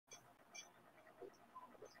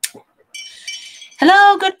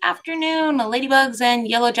Hello, good afternoon, ladybugs and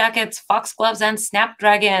yellow jackets, foxgloves and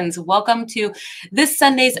snapdragons. Welcome to this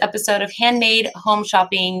Sunday's episode of Handmade Home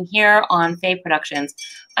Shopping here on Faye Productions.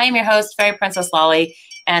 I am your host, Fairy Princess Lolly,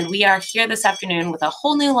 and we are here this afternoon with a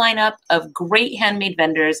whole new lineup of great handmade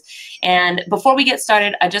vendors. And before we get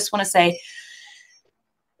started, I just want to say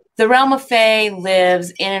the realm of Faye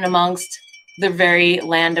lives in and amongst the very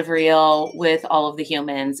land of real with all of the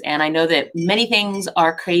humans. And I know that many things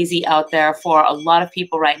are crazy out there for a lot of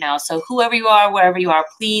people right now. So whoever you are, wherever you are,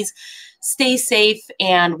 please stay safe.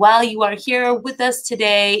 And while you are here with us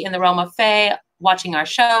today in the realm of Faye, watching our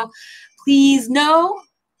show, please know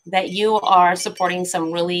that you are supporting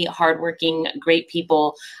some really hardworking, great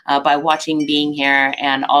people by watching, being here,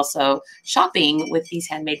 and also shopping with these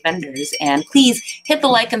handmade vendors. And please hit the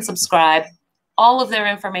like and subscribe. All of their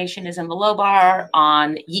information is in the low bar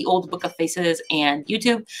on Ye Old Book of Faces and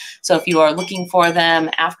YouTube. So if you are looking for them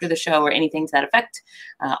after the show or anything to that effect.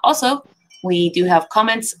 Also, we do have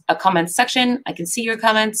comments, a comments section. I can see your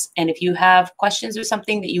comments. And if you have questions or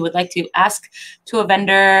something that you would like to ask to a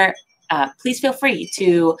vendor, please feel free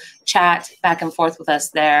to chat back and forth with us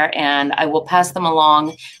there. And I will pass them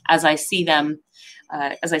along as I see them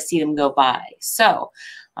go by. So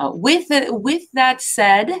with that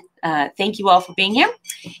said, thank you all for being here.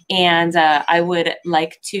 And I would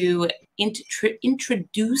like to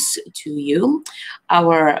introduce to you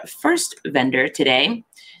our first vendor today,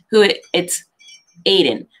 who it's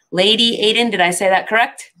Aiden. Lady Aiden, did I say that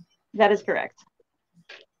correct? That is correct.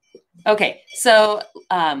 Okay, so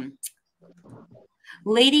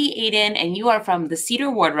Lady Aiden, and you are from the Cedar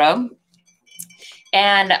Wardrobe.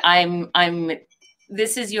 And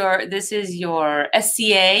this is your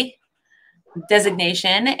SCA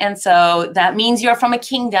designation, and so that means you're from a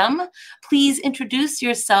kingdom. Please introduce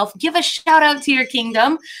yourself, give a shout out to your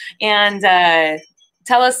kingdom, and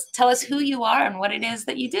tell us who you are and what it is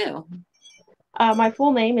that you do. My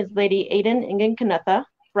full name is Lady Aiden Ingan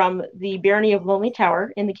from the Barony of Lonely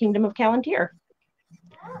Tower in the Kingdom of Callantir,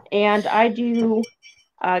 and I do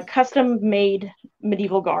custom-made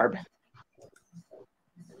medieval garb.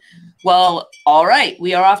 Well, all right.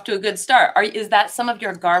 We are off to a good start. Is that some of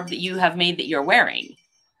your garb that you have made that you're wearing?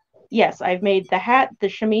 Yes, I've made the hat, the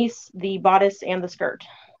chemise, the bodice, and the skirt.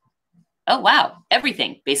 Oh, wow.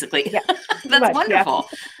 Everything, basically. Yeah, That's wonderful.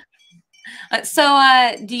 Yeah.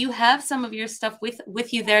 So do you have some of your stuff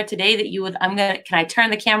with you there today that you would, can I turn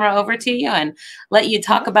the camera over to you and let you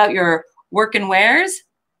talk about your work and wares?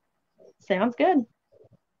 Sounds good.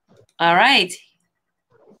 All right.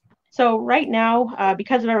 So right now,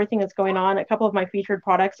 because of everything that's going on, a couple of my featured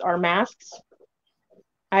products are masks.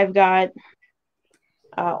 I've got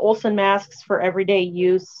Olsen masks for everyday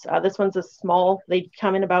use. This one's a small. They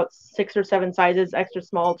come in about 6 or 7 sizes, extra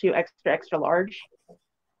small to extra large.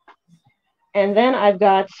 And then I've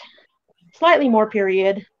got slightly more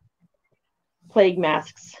period plague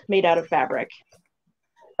masks made out of fabric.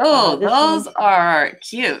 Oh, those are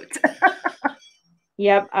cute.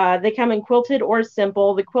 Yep, they come in quilted or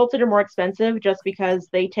simple. The quilted are more expensive just because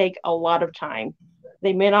they take a lot of time.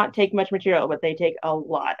 They may not take much material, but they take a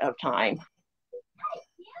lot of time.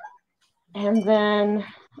 And then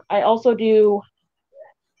I also do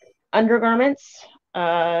undergarments.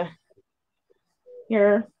 Here,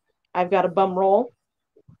 I've got a bum roll.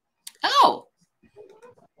 Oh.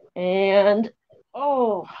 And,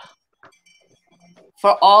 for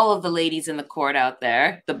all of the ladies in the court out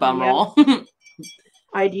there, the bum roll.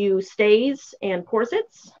 I do stays and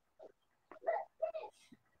corsets.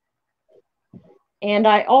 And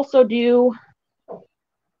I also do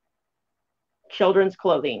children's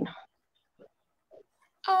clothing.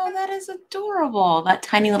 Oh, that is adorable. That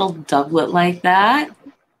tiny little doublet like that.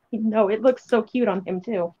 No, it looks so cute on him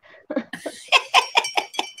too.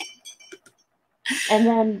 And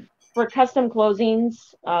then for custom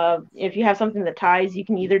clothings, if you have something that ties, you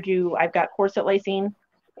can either do, I've got corset lacing,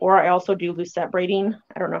 or I also do lucette braiding.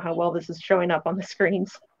 I don't know how well this is showing up on the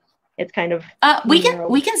screens. It's kind of we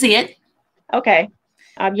can see it. Okay.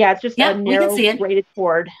 Yeah, it's just a narrow braided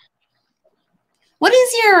cord. What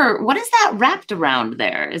is that wrapped around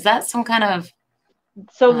there? Is that some kind of?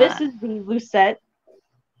 So this is the lucette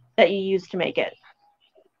that you use to make it.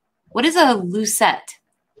 What is a lucette?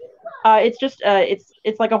 It's just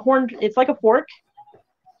it's like a horn. It's like a fork.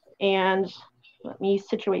 And let me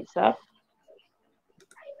situate stuff.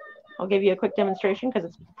 I'll give you a quick demonstration because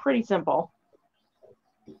it's pretty simple.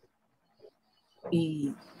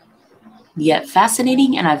 Yet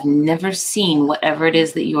fascinating, and I've never seen whatever it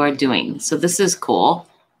is that you are doing. So this is cool.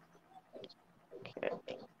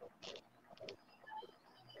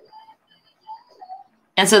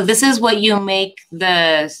 And so this is what you make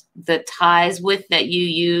the ties with that you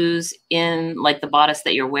use in like the bodice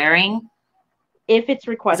that you're wearing? If it's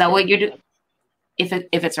requested. Is that what you're doing?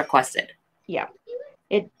 If it's requested. Yeah.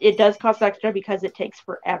 It does cost extra because it takes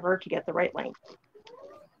forever to get the right length.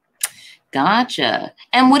 Gotcha.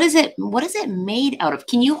 And what is it made out of?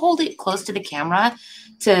 Can you hold it close to the camera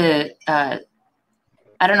to I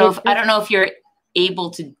don't know if you're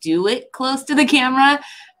able to do it close to the camera.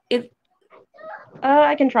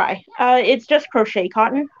 I can try. It's just crochet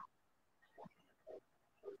cotton.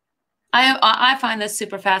 I find this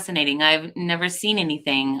super fascinating. I've never seen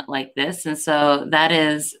anything like this, and so that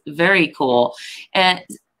is very cool. And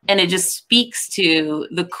it just speaks to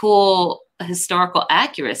the cool historical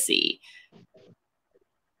accuracy.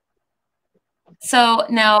 So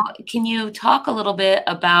now, can you talk a little bit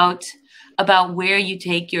about where you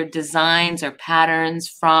take your designs or patterns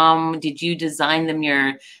from? Did you design them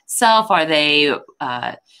yourself? Are they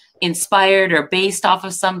inspired or based off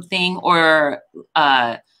of something, or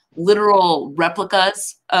literal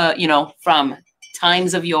replicas, from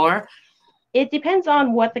times of yore? It depends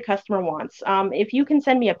on what the customer wants. If you can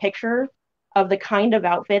send me a picture of the kind of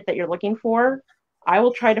outfit that you're looking for, I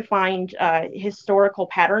will try to find historical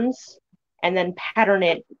patterns and then pattern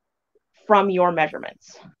it from your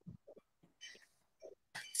measurements.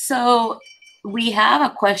 So we have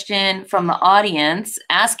a question from the audience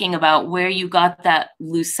asking about where you got that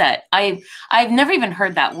lucette. I've never even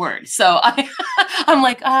heard that word. So I'm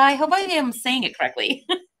like, I hope I am saying it correctly.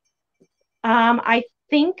 I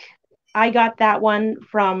think I got that one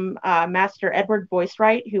from Master Edward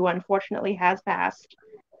Boycewright, who unfortunately has passed.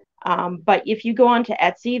 But if you go onto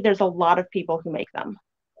Etsy, there's a lot of people who make them.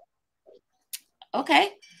 Okay.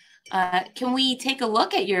 Can we take a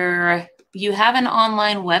look at you have an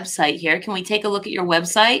online website here. Can we take a look at your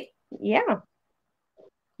website? Yeah.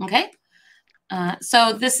 Okay.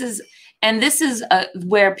 So this is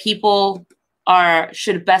where people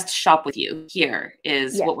should best shop with you. Here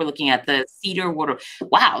is what we're looking at, the cedar wardrobe.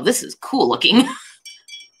 Wow, this is cool looking.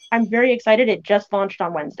 I'm very excited. It just launched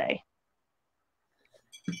on Wednesday.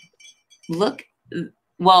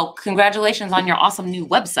 Well, congratulations on your awesome new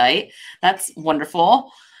website. That's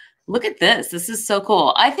wonderful. Look at this. This is so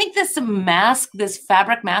cool. I think this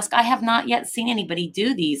fabric mask, I have not yet seen anybody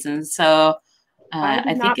do these. And so I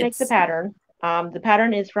did not make the pattern. The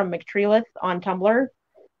pattern is from McTreelith on Tumblr.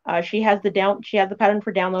 She has the pattern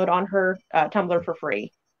for download on her Tumblr for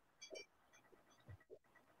free.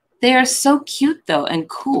 They are so cute though and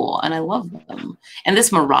cool, and I love them. And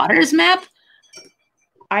this Marauders map?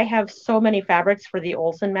 I have so many fabrics for the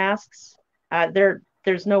Olsen masks.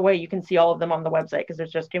 There's no way you can see all of them on the website because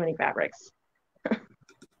there's just too many fabrics.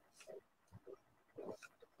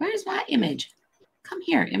 Where's my image? Come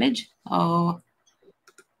here, image. Oh,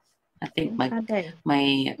 I think my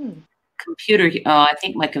computer. Oh, I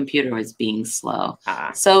think my computer is being slow.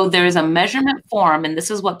 So there's a measurement form, and this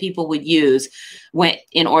is what people would use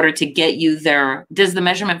in order to get you there. Does the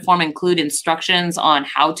measurement form include instructions on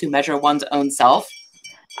how to measure one's own self?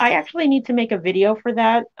 I actually need to make a video for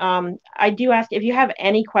that. I do ask if you have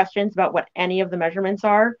any questions about what any of the measurements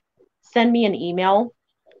are, send me an email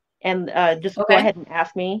and just go ahead and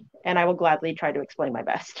ask me, and I will gladly try to explain my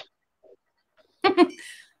best.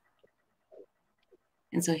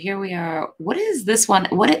 And so here we are. What is this one?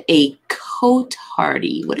 What a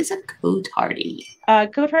cotardie. What is a cotardie?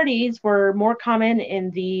 Cotardies were more common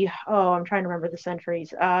in I'm trying to remember the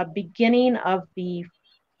centuries. Beginning of the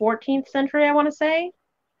 14th century, I want to say.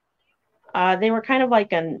 They were kind of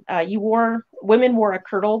like women wore a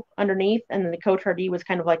kirtle underneath, and then the cotardie was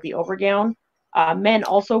kind of like the overgown. Men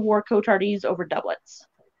also wore cotardies over doublets.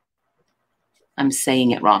 I'm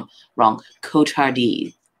saying it wrong.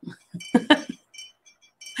 Cotardie.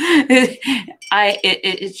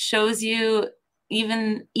 It shows you,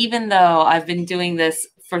 even though I've been doing this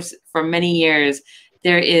for many years,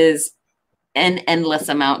 there is an endless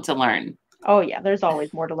amount to learn. Oh yeah, there's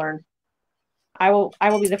always more to learn. I will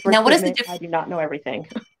be the first now, to admit I do not know everything.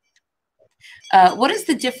 What is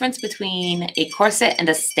the difference between a corset and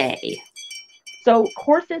a stay? So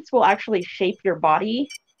corsets will actually shape your body.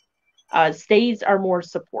 Stays are more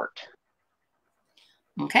support.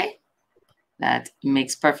 Okay. That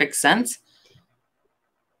makes perfect sense.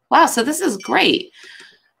 Wow, so this is great.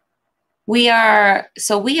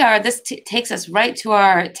 This takes us right to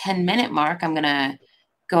our 10-minute mark. I'm going to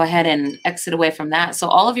go ahead and exit away from that. So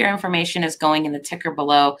all of your information is going in the ticker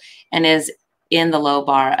below and is in the low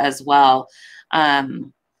bar as well.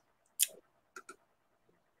 Thank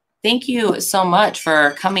you so much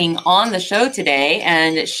for coming on the show today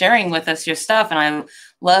and sharing with us your stuff. And I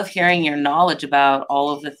love hearing your knowledge about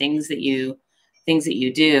all of the things that you things that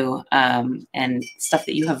you do and stuff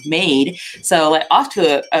that you have made. So off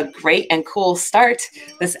to a great and cool start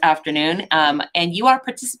this afternoon. And you are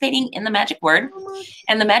participating in the magic word.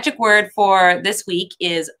 And the magic word for this week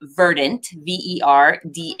is verdant,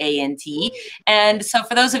 V-E-R-D-A-N-T. And so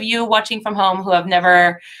for those of you watching from home who have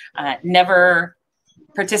never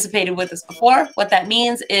participated with us before, what that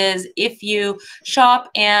means is if you shop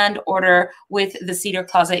and order with the Cedar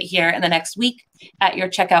Closet here in the next week, at your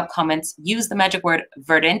checkout comments, use the magic word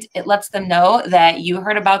verdant. It lets them know that you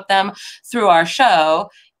heard about them through our show.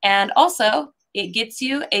 And also, it gets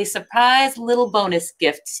you a surprise little bonus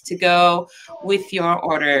gift to go with your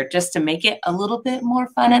order, just to make it a little bit more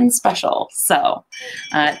fun and special. So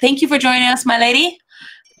thank you for joining us, my lady.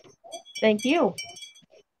 Thank you.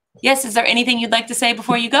 Yes, is there anything you'd like to say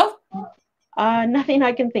before you go? Nothing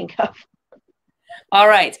I can think of. All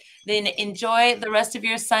right, then enjoy the rest of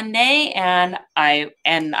your Sunday, and I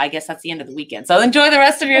guess that's the end of the weekend. So enjoy the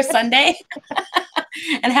rest of your Sunday,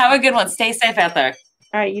 and have a good one. Stay safe out there.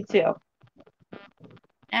 All right, you too.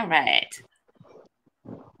 All right.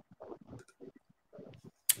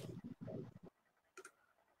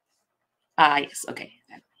 Yes, okay.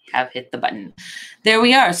 Have hit the button. There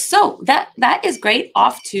we are. So that is great.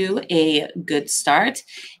 Off to a good start.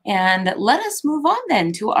 And let us move on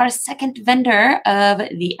then to our second vendor of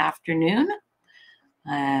the afternoon.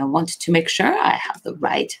 I want to make sure I have the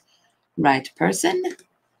right person.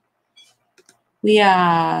 We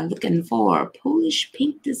are looking for Polish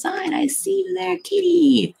Pink Design. I see you there,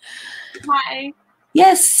 Katie. Hi.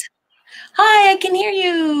 Yes. Hi, I can hear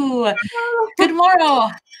you. Good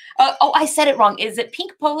morning. Oh, I said it wrong. Is it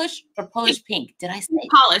Pink Polish or Polish Pink? Did I say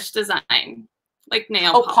Polish Design, like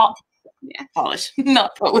nail polish. Yeah, polish,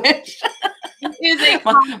 not Polish. It is a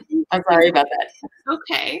I'm sorry about that.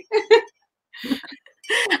 Okay.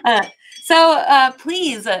 So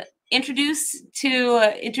please introduce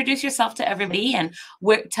yourself to everybody and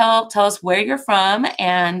tell us where you're from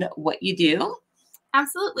and what you do.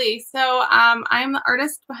 Absolutely. So I'm the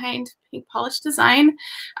artist behind PinkPolish Design.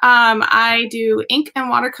 I do ink and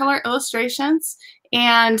watercolor illustrations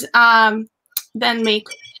and then make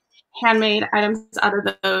handmade items out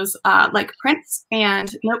of those, like prints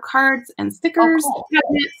and note cards and stickers,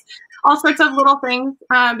 cabinets, all sorts of little things,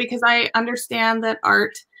 because I understand that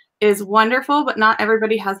art is wonderful, but not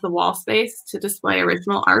everybody has the wall space to display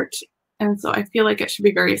original art. And so I feel like it should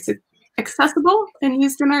be very accessible and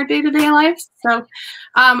used in our day-to-day lives. So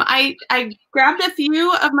I grabbed a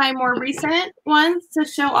few of my more recent ones to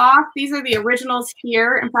show off. These are the originals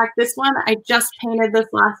here. In fact, this one I just painted this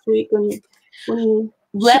last week.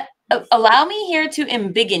 Allow me here to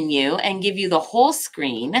embiggen you and give you the whole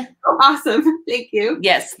screen. Oh, awesome. Thank you.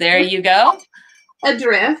 Yes, there you go.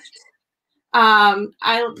 Adrift.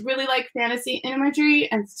 I really like fantasy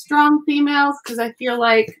imagery and strong females because I feel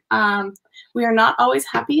like we are not always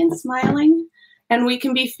happy and smiling, and we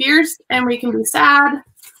can be fierce and we can be sad.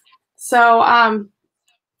 So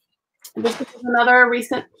this is another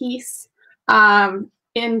recent piece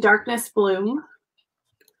in Darkness Bloom.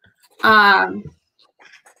 And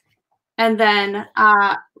then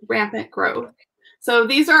Rampant Growth. So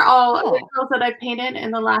these are all originals that I painted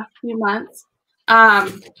in the last few months.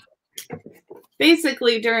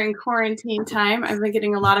 Basically during quarantine time, I've been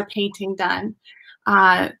getting a lot of painting done.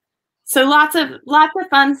 So lots of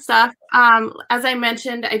fun stuff. As I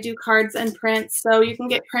mentioned, I do cards and prints. So you can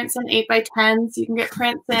get prints in 8x10s. You can get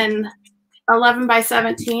prints in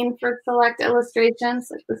 11x17 for select illustrations.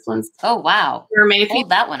 Like this one's. Oh wow! Hold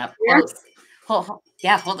that one up close.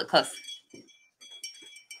 Hold it close.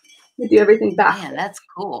 We do everything back. Man, that's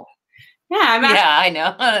cool. Yeah, I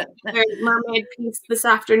know. There's a mermaid piece this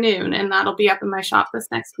afternoon, and that'll be up in my shop this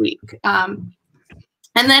next week.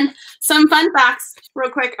 And then some fun facts real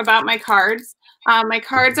quick about my cards. My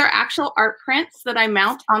cards are actual art prints that I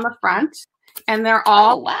mount on the front, and they're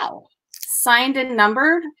all signed and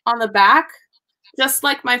numbered on the back, just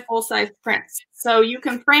like my full-size prints. So you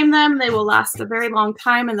can frame them. They will last a very long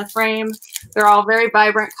time in the frame. They're all very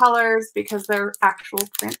vibrant colors because they're actual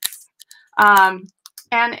prints.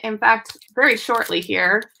 And in fact, very shortly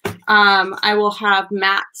here, I will have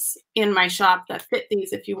mats in my shop that fit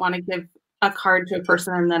these if you want to give a card to a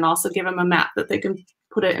person and then also give them a mat that they can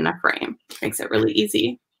put it in a frame. Makes it really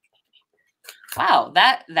easy. Wow,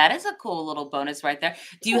 that is a cool little bonus right there.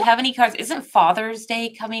 Do you have any cards? Isn't Father's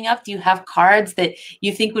Day coming up? Do you have cards that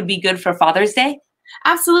you think would be good for Father's Day?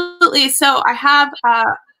 Absolutely. So I have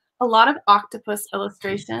a lot of octopus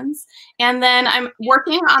illustrations, and then I'm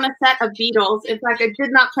working on a set of beetles. In fact, I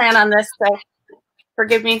did not plan on this, so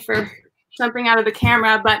forgive me for jumping out of the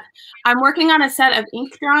camera, but I'm working on a set of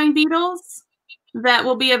ink drawing beetles that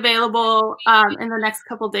will be available in the next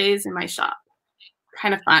couple days in my shop.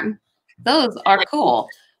 Kind of fun. Those are cool.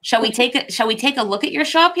 Shall we take a look at your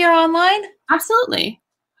shop here online? Absolutely.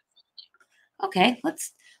 Okay,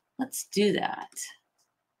 let's do that.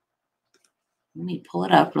 Let me pull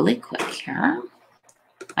it up really quick here.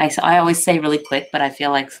 I always say really quick, but I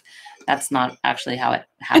feel like that's not actually how it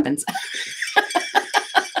happens.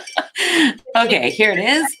 Okay, here it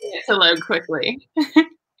is. To load quickly.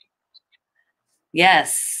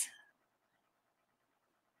 Yes.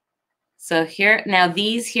 So here, now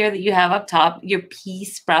these here that you have up top, your pea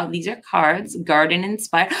sprout, these are cards, garden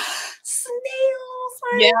inspired. Snails.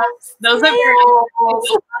 Yeah, those are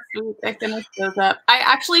pretty. I finished those up. I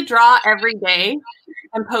actually draw every day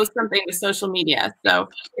and post something to social media. So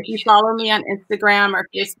if you follow me on Instagram or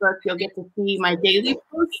Facebook, you'll get to see my daily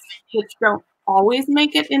posts, which don't always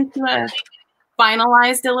make it into a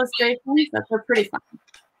finalized illustration, but they're pretty fun.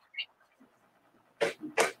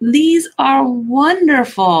 These are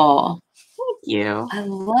wonderful. Thank you. I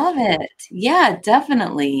love it. Yeah,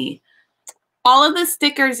 definitely. All of the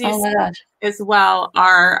stickers you see as well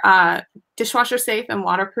are dishwasher safe and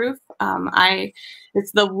waterproof.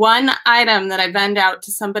 It's the one item that I vend out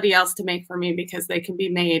to somebody else to make for me because they can be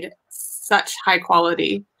made such high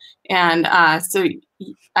quality. And so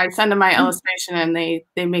I send them my illustration and they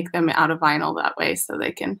make them out of vinyl that way so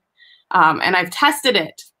they can, and I've tested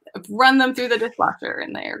it. I've run them through the dishwasher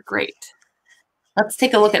and they are great. Let's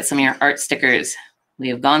take a look at some of your art stickers. We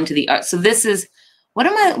have gone to the art. So this is, what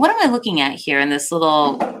am I looking at here in this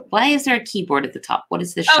little, why is there a keyboard at the top? What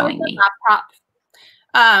is this showing me?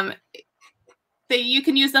 Laptop. You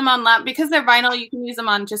can use them on because they're vinyl, you can use them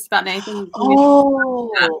on just about anything.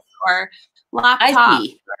 Or laptop. I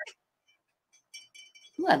see.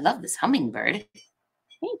 Ooh, I love this hummingbird.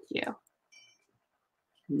 Thank you.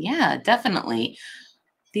 Yeah, definitely.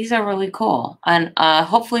 These are really cool. And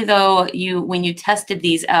hopefully, though, when you tested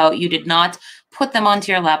these out, you did not put them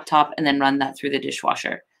onto your laptop and then run that through the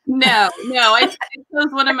dishwasher. No, I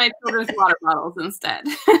chose one of my children's water bottles instead.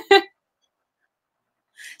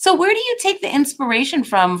 So where do you take the inspiration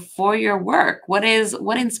from for your work? What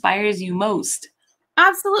inspires you most?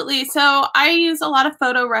 Absolutely. So I use a lot of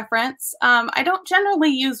photo reference. I don't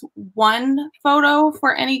generally use one photo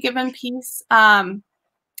for any given piece.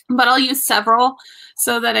 But I'll use several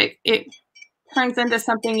so that it turns into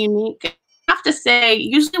something unique. I have to say,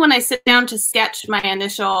 usually when I sit down to sketch my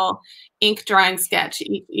initial ink drawing sketch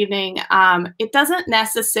each evening, it doesn't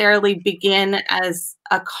necessarily begin as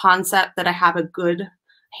a concept that I have a good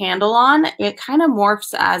handle on. It kind of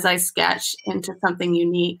morphs as I sketch into something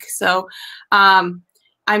unique. So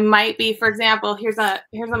I might be, for example, here's a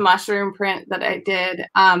mushroom print that I did.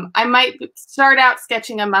 I might start out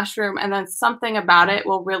sketching a mushroom and then something about it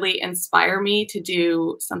will really inspire me to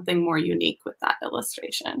do something more unique with that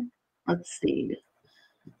illustration. Let's see.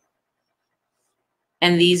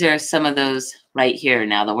 And these are some of those right here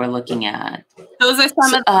now that we're looking at. Those are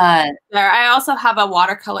some of there. I also have a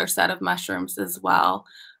watercolor set of mushrooms as well.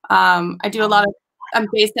 I do a lot of, I'm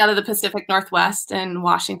based out of the Pacific Northwest in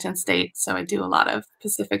Washington State, so I do a lot of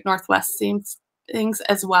Pacific Northwest things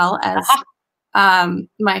as well as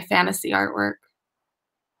my fantasy artwork.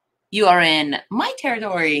 You are in my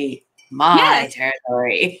territory. My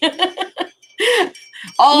territory.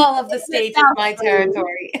 All of the states is my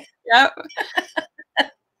territory. Yep.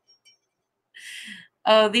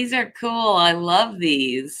 Oh, these are cool. I love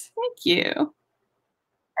these. Thank you.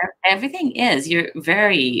 Everything is. You're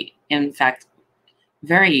very, in fact,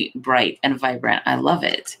 very bright and vibrant. I love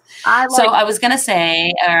it. I was going to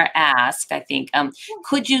say or ask, I think,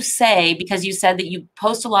 could you say, because you said that you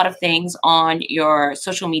post a lot of things on your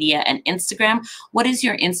social media and Instagram, what is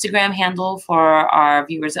your Instagram handle for our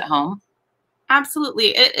viewers at home?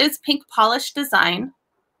 Absolutely. It is PinkPolish Design.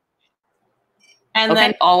 And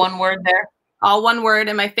then all one word there? All one word.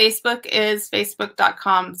 And my Facebook is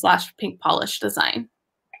facebook.com/PinkPolishDesign.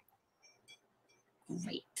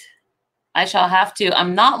 Great. I shall have to,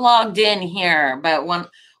 I'm not logged in here, but when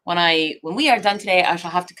we are done today, I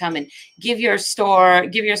shall have to come and give your store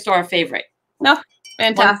a favorite. No,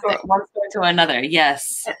 fantastic. One store to another.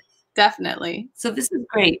 Yes. Definitely. So this is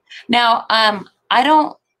great. Now, I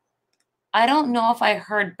don't know if I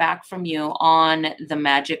heard back from you on the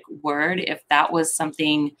magic word, if that was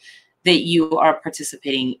something that you are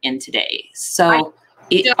participating in today. So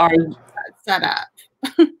are you set up?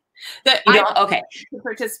 Okay. To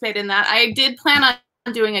participate in that. I did plan on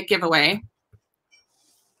doing a giveaway.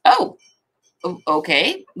 Oh,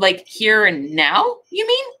 okay. Like here and now, you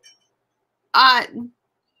mean?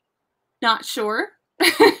 Not sure.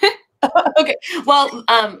 Okay. Well,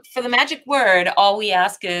 for the magic word, all we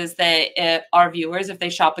ask is that our viewers, if they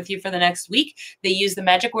shop with you for the next week, they use the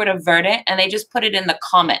magic word of verdant and they just put it in the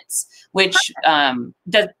comments, which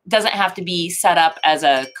doesn't have to be set up as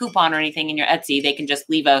a coupon or anything in your Etsy. They can just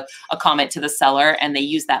leave a comment to the seller and they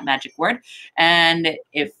use that magic word. And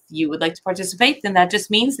if you would like to participate, then that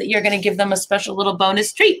just means that you're going to give them a special little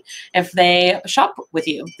bonus treat if they shop with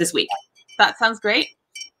you this week. That sounds great.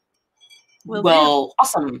 Well,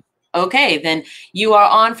 awesome. Okay, then you are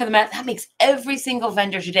on for the that makes every single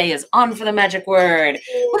vendor today is on for the magic word.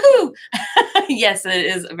 Woohoo! Yes, it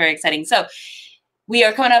is very exciting. So we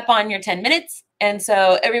are coming up on your 10 minutes. And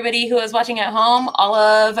so everybody who is watching at home, all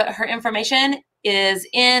of her information is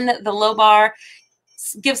in the low bar.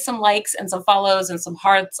 Give some likes and some follows and some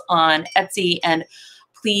hearts on Etsy. And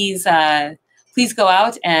please, please go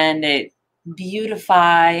out and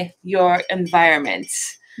beautify your environment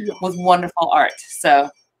with wonderful art. So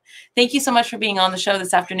thank you so much for being on the show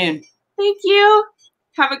this afternoon. Thank you.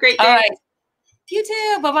 Have a great day. All right. You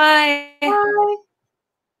too. Bye-bye. Bye.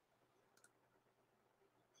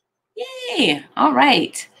 Yay. All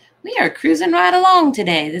right. We are cruising right along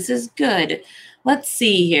today. This is good. Let's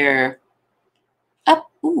see here.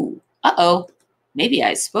 Uh-oh. Maybe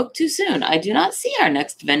I spoke too soon. I do not see our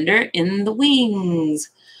next vendor in the wings.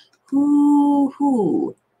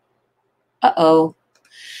 Who? Uh-oh.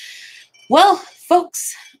 Well,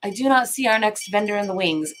 folks, I do not see our next vendor in the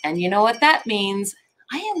wings. And you know what that means?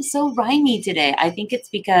 I am so rhymey today. I think it's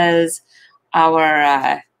because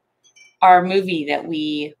our movie that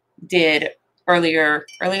we did earlier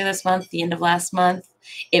this month, the end of last month,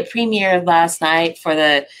 it premiered last night for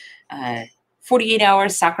the 48-hour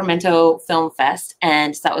Sacramento Film Fest,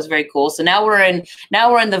 and that was very cool. So now we're in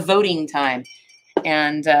the voting time.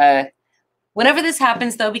 And whenever this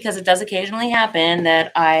happens, though, because it does occasionally happen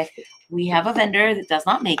that we have a vendor that does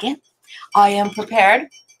not make it, I am prepared.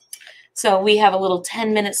 So we have a little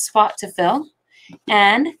 10-minute spot to fill,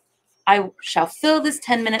 and I shall fill this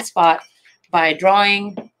 10-minute spot by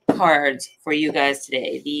drawing cards for you guys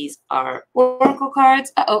today. These are oracle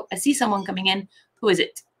cards. Uh-oh, I see someone coming in. Who is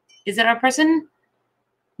it? Is it our person?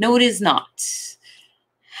 No, it is not.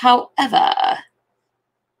 However,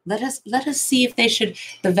 let us see if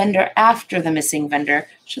the vendor after the missing vendor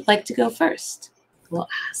should like to go first. We'll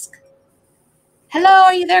ask. Hello,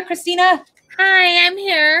 are you there, Christina? Hi, I'm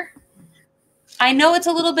here. I know it's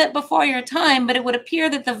a little bit before your time, but it would appear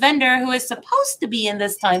that the vendor who is supposed to be in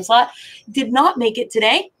this time slot did not make it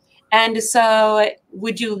today. And so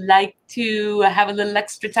would you like to have a little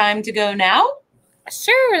extra time to go now?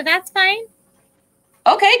 Sure, that's fine.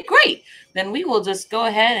 Okay, great. Then we will just go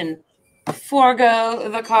ahead and forego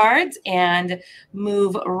the cards and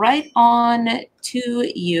move right on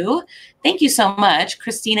to you. Thank you so much.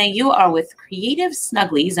 Christina, you are with Creative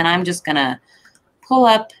Snugglies, and I'm just going to pull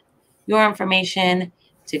up your information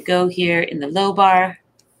to go here in the low bar.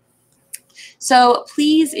 So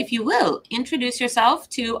please, if you will, introduce yourself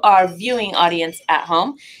to our viewing audience at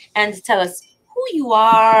home and tell us who you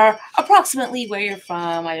are, approximately where you're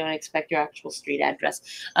from. I don't expect your actual street address.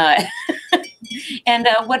 And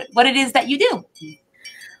what it is that you do.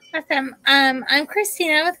 Awesome. I'm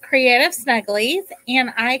Christina with Creative Snugglies,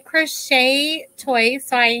 and I crochet toys.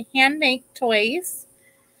 So I hand make toys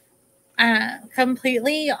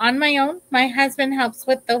completely on my own. My husband helps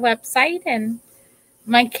with the website, and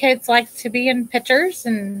my kids like to be in pictures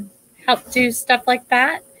and help do stuff like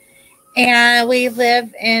that. And we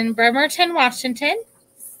live in Bremerton, Washington.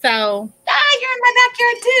 So you're in my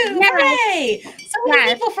backyard too. Yes. Hooray! So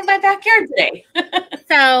many people from my backyard today.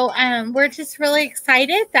 So we're just really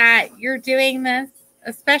excited that you're doing this,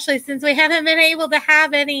 especially since we haven't been able to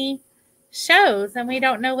have any shows, and we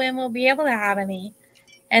don't know when we'll be able to have any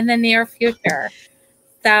in the near future.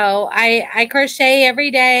 So I crochet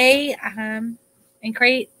every day and I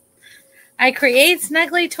create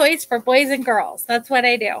snuggly toys for boys and girls. That's what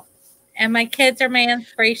I do. And my kids are my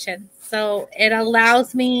inspiration. So it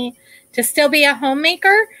allows me to still be a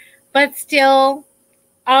homemaker, but still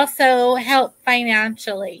also help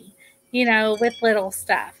financially, with little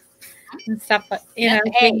stuff and stuff,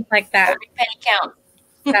 things like that. Every penny counts.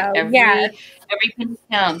 So, every penny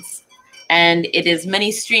counts. And it is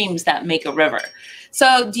many streams that make a river.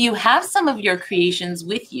 So do you have some of your creations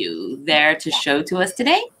with you there to show to us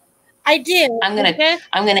today? I do. I'm gonna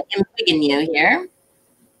embiggen you here.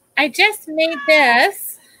 I just made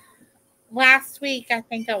this last week, I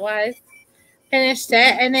think it was. Finished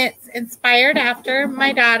it, and it's inspired after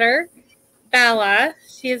my daughter, Bella.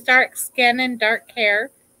 She has dark skin and dark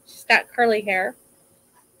hair. She's got curly hair.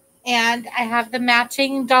 And I have the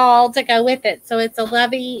matching doll to go with it. So it's a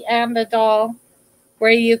Lovey and a doll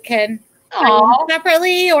where you can buy them Oh,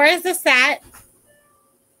 separately or as a set.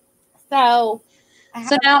 So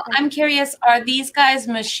now I'm curious, are these guys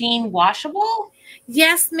machine washable?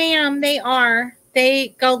 yes, ma'am, they are.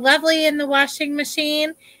 They go lovely in the washing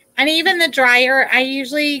machine and even the dryer. I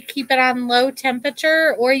usually keep it on low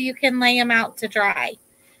temperature, or you can lay them out to dry.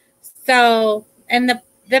 So, and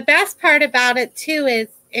the best part about it too is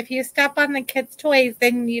if you step on the kids' toys,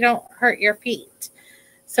 then you don't hurt your feet.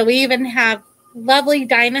 So we even have lovely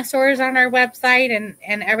dinosaurs on our website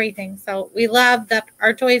and everything. So we love that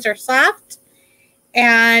our toys are soft.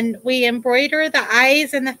 And we embroider the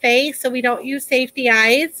eyes and the face, so we don't use safety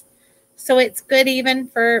eyes. So it's good even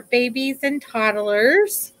for babies and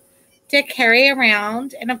toddlers to carry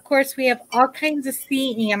around. And of course, we have all kinds of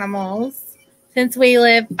sea animals since we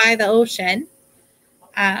live by the ocean.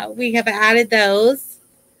 We have added those.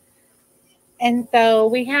 And so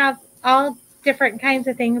we have all different kinds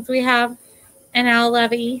of things. We have an owl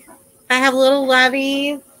lovey. I have little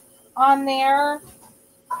loveys on there.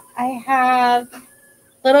 I have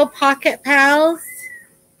little pocket pals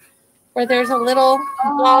where there's a little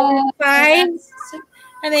ball inside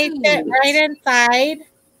and they fit right inside.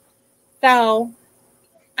 So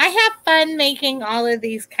I have fun making all of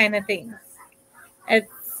these kind of things. That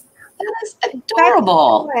is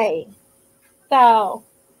adorable. So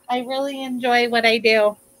I really enjoy what I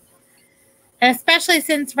do. And especially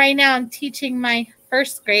since right now I'm teaching my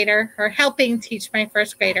first grader, or helping teach my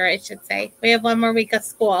first grader, I should say. We have one more week of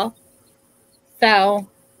school. So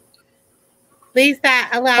at least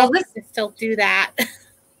that allows me to still do that.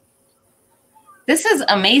 This is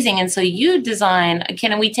amazing. And so you design,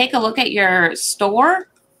 can we take a look at your store,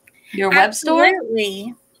 your web store?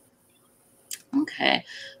 Absolutely. Okay.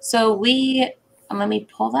 So let me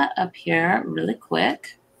pull that up here really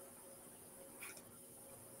quick.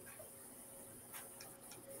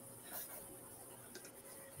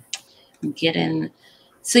 Get in.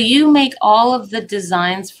 So you make all of the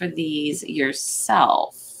designs for these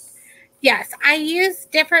yourself? Yes, I use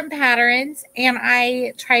different patterns and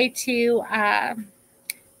I try to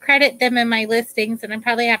credit them in my listings, and I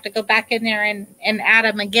probably have to go back in there and add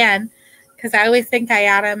them again because I always think I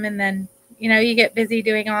add them and then, you know, you get busy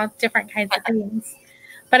doing all different kinds of things.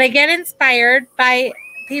 But I get inspired by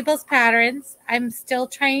people's patterns. I'm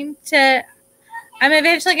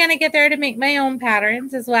eventually going to get there to make my own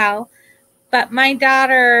patterns as well. But my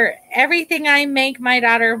daughter, everything I make, my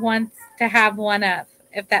daughter wants to have one of,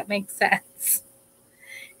 if that makes sense.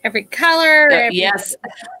 Every color. Yes.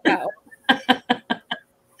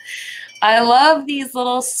 I love these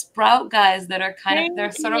little sprout guys that are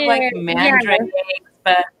they're sort of like mandrakes,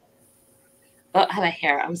 but I have a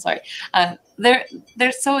hair. I'm sorry.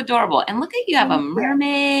 They're so adorable. And look at you have a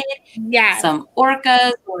mermaid, some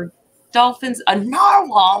orcas or dolphins, a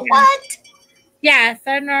narwhal. What? Yes,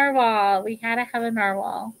 a narwhal. We had to have a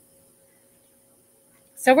narwhal.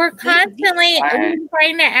 So we're constantly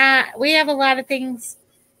trying to add. We have a lot of things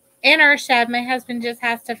in our shed. My husband just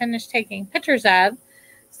has to finish taking pictures of.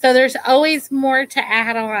 So there's always more to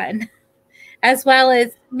add on, as well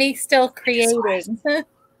as me still creating. So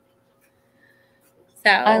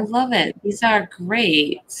I love it. These are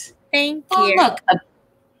great. Thank you. Oh, look, a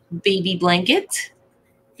baby blanket.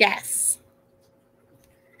 Yes.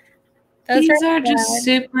 These are just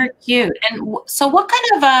super cute. And so what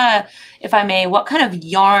kind of, if I may, what kind of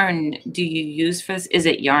yarn do you use for this? Is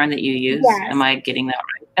it yarn that you use? Yes. Am I getting that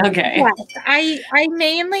right? Okay. Yes. I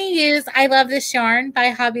mainly use I Love This Yarn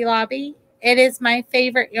by Hobby Lobby. It is my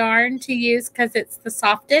favorite yarn to use because it's the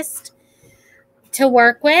softest to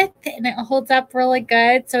work with and it holds up really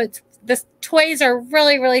good. So the toys are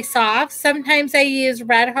really, really soft. Sometimes I use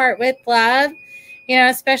Red Heart with Love. You know,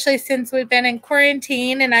 especially since we've been in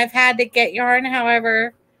quarantine and I've had to get yarn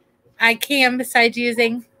however I can besides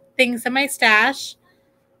using things in my stash.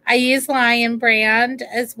 I use Lyon brand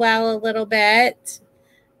as well a little bit.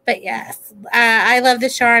 But yes, I Love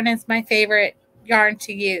This Yarn is my favorite yarn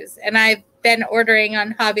to use. And I've been ordering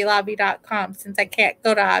on hobbylobby.com since I can't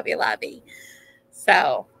go to Hobby Lobby.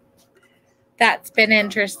 So that's been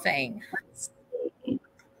interesting.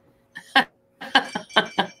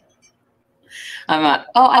 I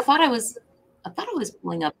thought I was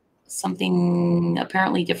pulling up something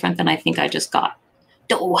apparently different than I think I just got.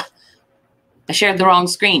 Oh, I shared the wrong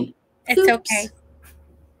screen. It's Oops. Okay.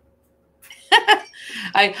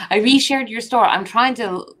 I reshared your store. I'm trying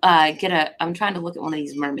to look at one of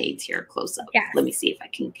these mermaids here close up. Yes. Let me see if I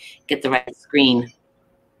can get the right screen.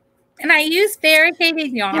 And I use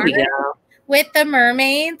variegated yarn with the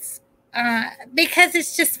mermaids because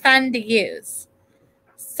it's just fun to use.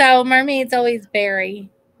 So mermaids always vary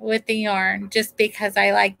with the yarn just because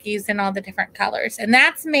I like using all the different colors. And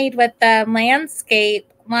that's made with the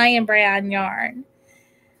Landscape Lion Brand yarn.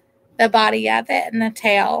 The body of it and the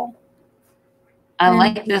tail. I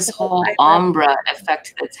like this whole ombre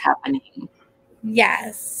effect that's happening.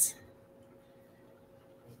 Yes.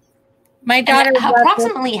 My daughter.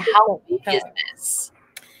 Approximately how big is this?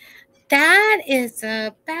 That is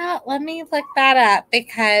about, let me look that up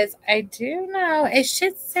because I do know it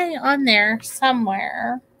should say on there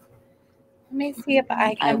somewhere. Let me see if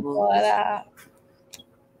I can pull it up.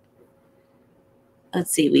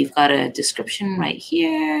 Let's see, we've got a description right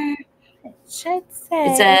here. It should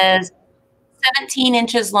say. It says 17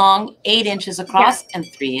 inches long, 8 inches across, and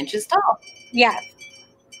 3 inches tall. Yes.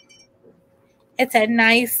 It's a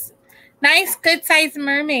nice, good sized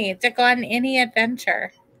mermaid to go on any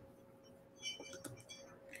adventure.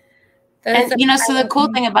 And, you know, so the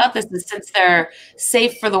cool thing about this is since they're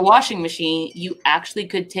safe for the washing machine, you actually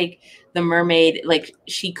could take the mermaid, like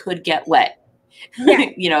she could get wet.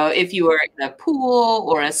 Yeah. You know, if you were in a pool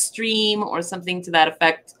or a stream or something to that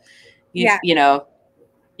effect, you know,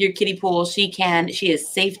 your kiddie pool, she is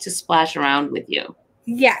safe to splash around with you.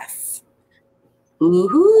 Yes.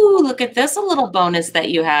 Ooh, look at this, a little bonus that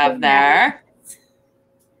you have there.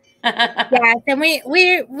 Yes, and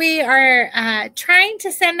we are trying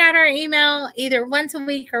to send out our email either once a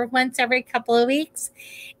week or once every couple of weeks,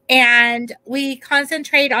 and we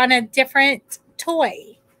concentrate on a different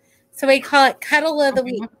toy. So we call it Cuddle of the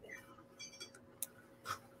Week.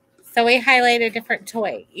 So we highlight a different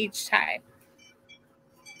toy each time.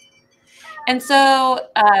 And so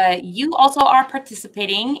you also are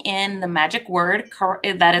participating in the magic word.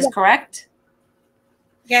 That is correct?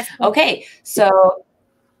 Yes. Okay, so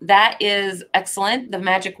that is excellent. The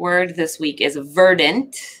magic word this week is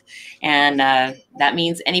verdant. And that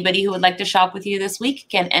means anybody who would like to shop with you this week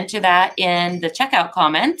can enter that in the checkout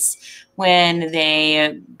comments when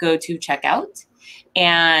they go to checkout.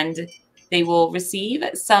 And they will receive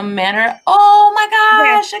some manner. Oh my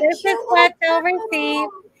gosh. Yes, this is what they'll receive.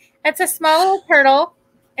 It's a small little turtle.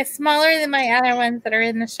 It's smaller than my other ones that are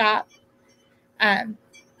in the shop.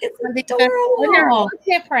 It's adorable. They're all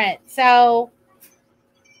different. So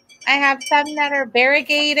I have some that are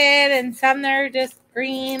variegated and some that are just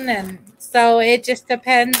green. And so it just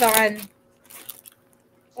depends on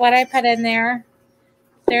what I put in there.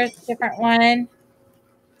 There's a different one.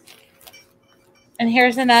 And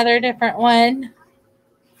here's another different one.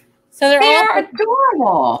 So they're all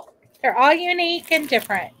adorable. They're all unique and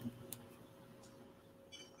different.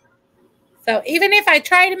 So even if I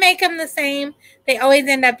try to make them the same, they always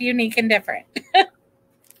end up unique and different.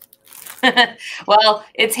 Well,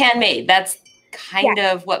 it's handmade. That's kind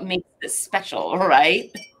of what makes this special,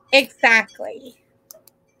 right? Exactly.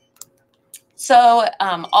 So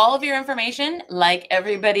all of your information, like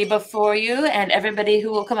everybody before you and everybody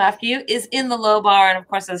who will come after you, is in the low bar. And of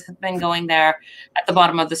course, has been going there at the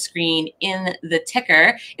bottom of the screen in the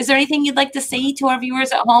ticker. Is there anything you'd like to say to our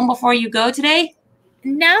viewers at home before you go today?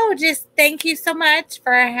 No, just thank you so much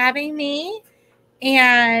for having me.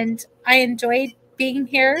 And I enjoyed being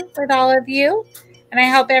here with all of you. And I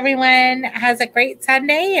hope everyone has a great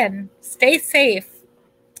Sunday and stay safe.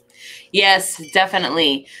 Yes,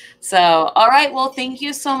 definitely. So, all right. Well, thank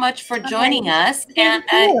you so much for joining us, and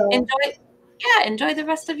enjoy the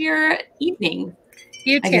rest of your evening.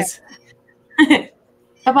 You too.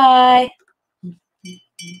 Bye-bye.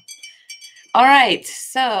 All right.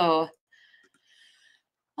 So,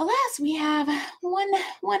 alas, we have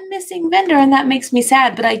one missing vendor, and that makes me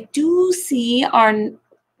sad. But I do see our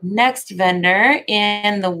next vendor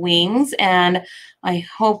in the wings, and I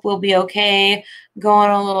hope we'll be okay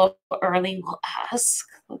going a little early. We'll ask.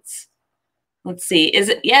 Let's see. Is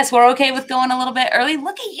it? Yes, we're okay with going a little bit early.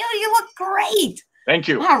 Look at you. You look great. Thank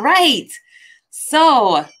you. All right.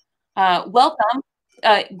 So, welcome.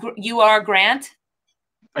 You are Grant.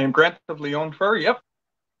 I am Grant of Lyon Fur. Yep.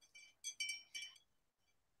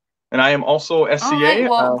 And I am also SCA. All right,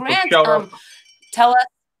 well, Grant, tell us.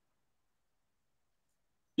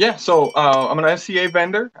 Yeah, so I'm an SCA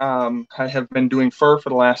vendor. I have been doing fur for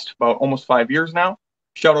the last about almost 5 years now.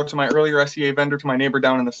 Shout out to my earlier SCA vendor, to my neighbor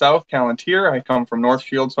down in the south, Palantir. I come from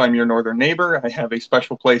Northfield, so I'm your northern neighbor. I have a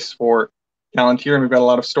special place for Palantir, and we've got a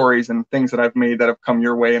lot of stories and things that I've made that have come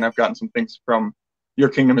your way, and I've gotten some things from your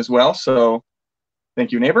kingdom as well. So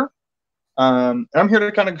thank you, neighbor. I'm here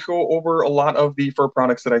to kind of go over a lot of the fur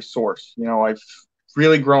products that I source. You know, I've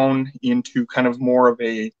really grown into kind of more of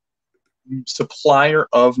a supplier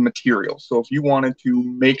of materials. So if you wanted to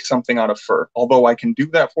make something out of fur, although I can do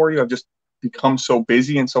that for you, I've just become so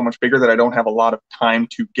busy and so much bigger that I don't have a lot of time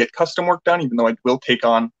to get custom work done, even though I will take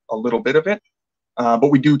on a little bit of it.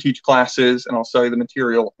 But we do teach classes, and I'll sell you the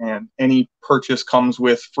material, and any purchase comes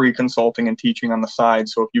with free consulting and teaching on the side.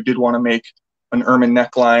 So if you did want to make an ermine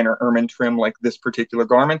neckline or ermine trim like this particular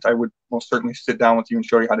garment, I would most certainly sit down with you and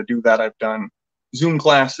show you how to do that. I've done Zoom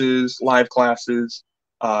classes, live classes,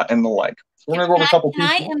 and the like. So we're going to go over a couple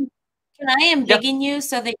pieces. Can I embiggen you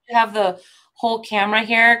so that you have the whole camera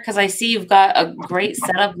here? Because I see you've got a great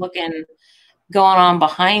setup looking going on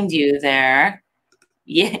behind you there.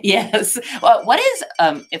 Yeah, yes. Well, what is,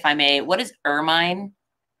 if I may, what is ermine?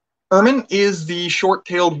 Ermine is the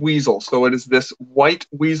short-tailed weasel. So it is this white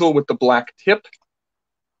weasel with the black tip,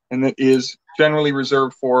 and it is generally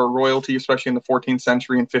reserved for royalty, especially in the 14th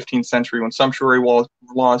century and 15th century when sumptuary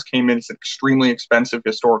laws came in. It's an extremely expensive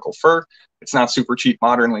historical fur. It's not super cheap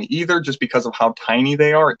modernly either, just because of how tiny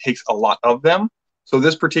they are. It takes a lot of them. So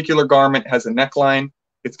this particular garment has a neckline.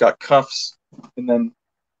 It's got cuffs, and then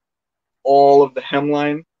all of the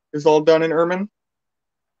hemline is all done in ermine.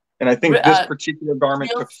 And I think this particular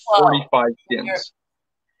garment took 45 skins.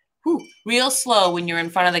 Real slow when you're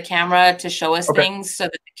in front of the camera to show us things so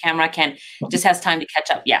that the camera just has time to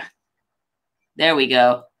catch up. Yeah. There we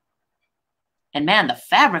go. And man, the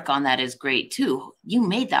fabric on that is great too. You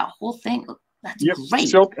made that whole thing. That's great.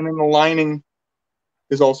 Silk, and then the lining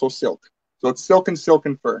is also silk. So it's silk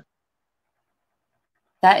and fur.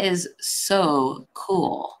 That is so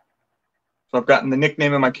cool. So I've gotten the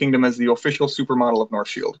nickname in my kingdom as the official supermodel of North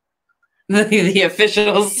Shield. The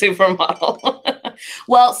official supermodel.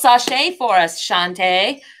 Well, sachet for us,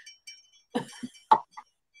 Shantae.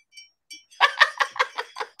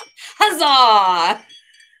 Huzzah!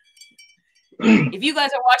 If you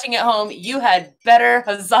guys are watching at home, you had better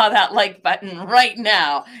huzzah that like button right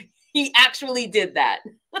now. He actually did that.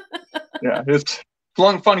 Yeah, it's a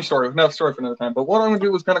long, funny story. Another story for another time. But what I'm going to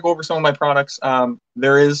do is kind of go over some of my products.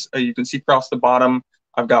 There is, you can see across the bottom,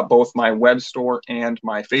 I've got both my web store and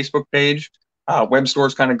my Facebook page. Web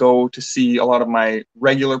stores kind of go to see a lot of my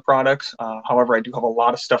regular products. However, I do have a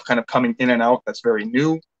lot of stuff kind of coming in and out that's very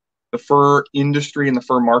new. The fur industry and the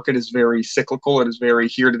fur market is very cyclical. It is very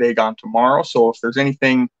here today, gone tomorrow. So if there's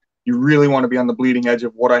anything you really want to be on the bleeding edge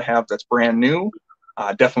of what I have that's brand new,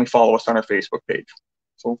 definitely follow us on our Facebook page.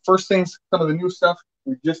 So first things, some of the new stuff.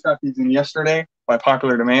 We just got these in yesterday by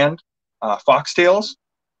popular demand. Foxtails.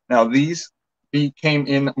 Now these came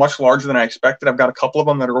in much larger than I expected. I've got a couple of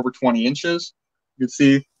them that are over 20 inches. You can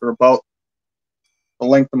see they're about the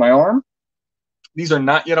length of my arm. These are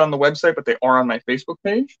not yet on the website, but they are on my Facebook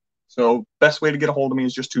page. So best way to get a hold of me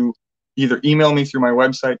is just to either email me through my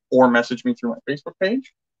website or message me through my Facebook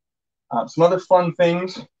page. Some other fun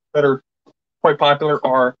things that are quite popular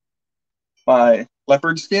are my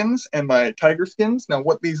leopard skins and my tiger skins. Now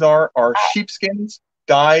what these are sheep skins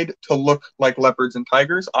dyed to look like leopards and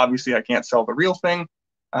tigers. Obviously, I can't sell the real thing,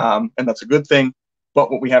 and that's a good thing. But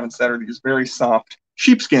what we haven't said are these very soft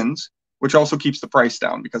sheepskins, which also keeps the price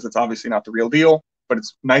down because it's obviously not the real deal, but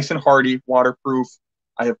it's nice and hardy, waterproof.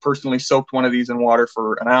 I have personally soaked one of these in water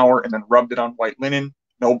for an hour and then rubbed it on white linen,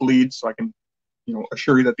 no bleed, so I can,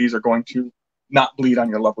 assure you that these are going to not bleed on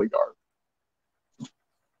your lovely garb.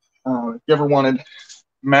 If you ever wanted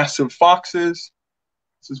massive foxes,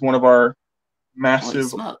 this is one of our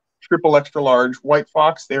massive triple extra large white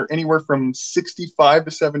fox. They're anywhere from 65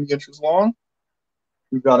 to 70 inches long.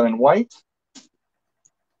 We've got them in white.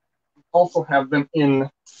 We also have them in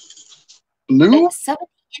blue. 70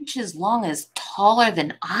 inches long is taller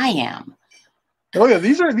than I am. Oh yeah,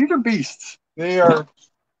 these are beasts. They are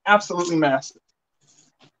absolutely massive.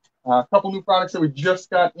 A couple new products that we just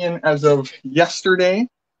got in as of yesterday.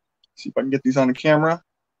 Let's see if I can get these on the camera.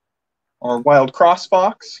 Our wild cross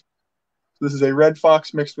fox. This is a red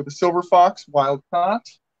fox mixed with a silver fox, wild caught.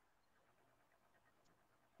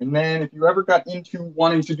 And then if you ever got into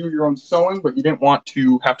wanting to do your own sewing, but you didn't want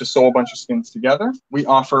to have to sew a bunch of skins together, we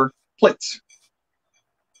offer plates.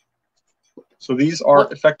 So these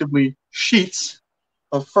are effectively sheets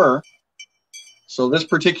of fur. So this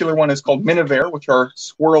particular one is called Miniver, which are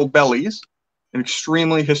squirrel bellies, an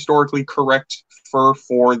extremely historically correct fur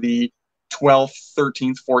for the 12th,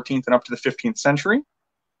 13th, 14th, and up to the 15th century.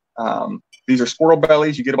 These are squirrel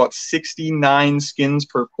bellies. You get about 69 skins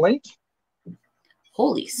per plate.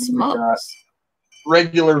 Holy smokes.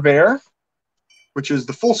 Regular Ver, which is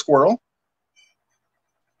the full squirrel.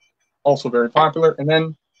 Also very popular. And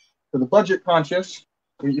then for the budget conscious,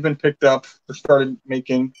 we even picked up or started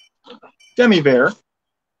making Demi-Ver,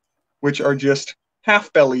 which are just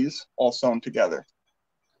half bellies all sewn together.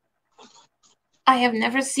 I have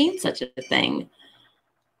never seen such a thing.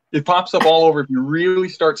 It pops up all over. If you really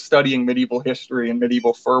start studying medieval history and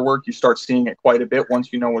medieval fur work, you start seeing it quite a bit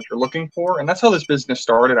once you know what you're looking for. And that's how this business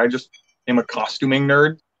started. I just am a costuming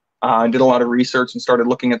nerd. I did a lot of research and started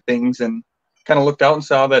looking at things and kind of looked out and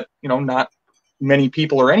saw that, you know, not many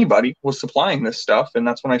people or anybody was supplying this stuff. And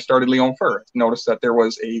that's when I started Lyon Fur. Noticed that there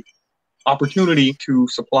was a opportunity to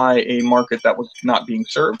supply a market that was not being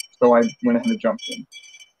served. So I went ahead and jumped in.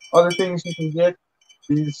 Other things you can get,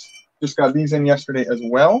 these, just got these in yesterday as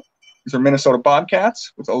well. These are Minnesota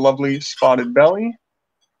bobcats with a lovely spotted belly,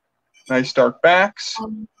 nice dark backs.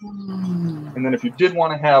 And then if you did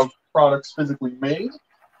want to have products physically made,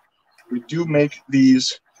 we do make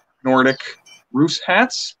these Nordic roost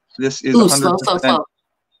hats. This is 100%. Slow.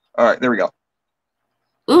 All right, there we go.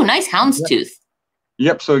 Ooh, nice houndstooth.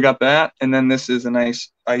 Yep, so we got that. And then this is a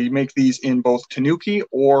nice, I make these in both Tanuki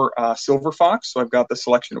or Silver Fox. So I've got the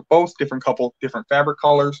selection of both, different fabric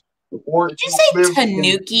colors. Or did you say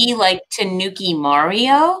Tanuki, like Tanuki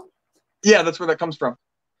Mario? Yeah, that's where that comes from.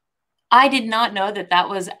 I did not know that that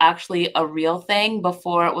was actually a real thing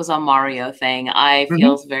before it was a Mario thing. I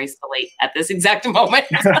feel very silly at this exact moment.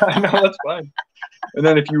 No, that's fine. And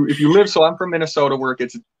then if you live, so I'm from Minnesota where it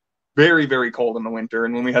gets very, very cold in the winter.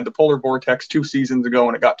 And when we had the polar vortex 2 seasons ago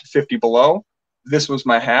and it got to 50 below, this was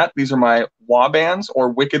my hat. These are my Wabands, or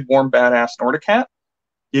Wicked Warm Badass Nordic hat.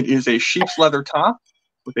 It is a sheep's leather top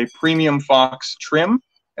with a premium fox trim,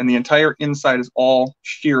 and the entire inside is all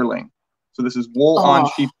shearling. So this is wool on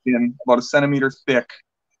sheepskin, about 1 centimeter thick.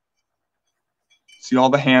 See all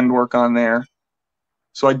the handwork on there.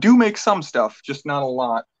 So I do make some stuff, just not a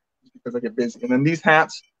lot, because I get busy. And then these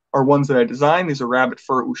hats are ones that I designed. These are rabbit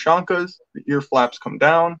fur ushankas. The ear flaps come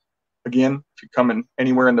down. Again, if you come in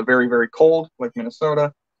anywhere in the very, very cold, like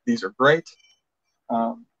Minnesota, these are great.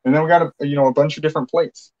 And then we got a bunch of different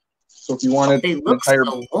plates. So if you wanted they look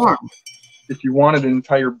so warm. If you wanted an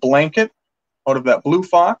entire blanket out of that blue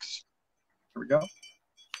fox, there we go.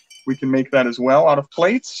 We can make that as well out of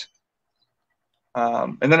plates.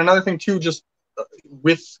 And then another thing too, just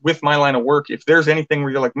with my line of work, if there's anything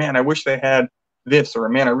where you're like, man, I wish they had this, or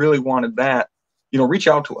man, I really wanted that, reach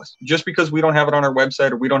out to us. Just because we don't have it on our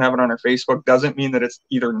website or we don't have it on our Facebook doesn't mean that it's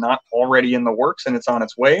either not already in the works and it's on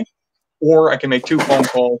its way, or I can make 2 phone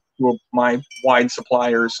calls to my wide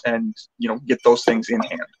suppliers and, get those things in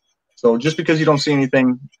hand. So just because you don't see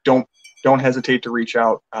anything, don't hesitate to reach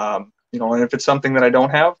out. And if it's something that I don't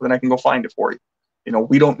have, then I can go find it for you.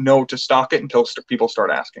 We don't know to stock it until people start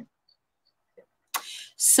asking.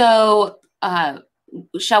 So,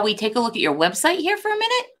 shall we take a look at your website here for a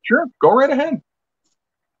minute? Sure, go right ahead.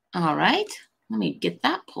 All right, let me get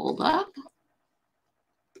that pulled up.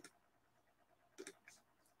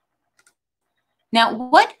 Now,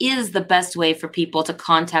 what is the best way for people to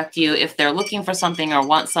contact you if they're looking for something or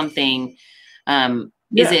want something?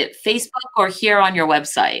 Is it Facebook or here on your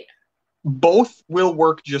website? Both will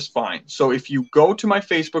work just fine. So if you go to my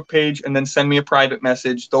Facebook page and then send me a private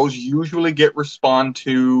message, those usually get responded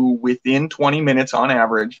to within 20 minutes on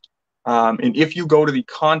average. And if you go to the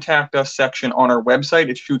contact us section on our website,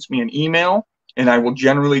 it shoots me an email, and I will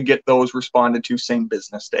generally get those responded to same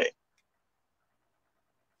business day.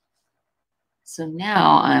 So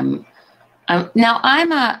now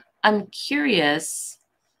I'm curious,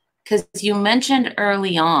 because you mentioned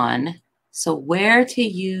early on, so where to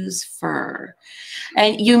use fur.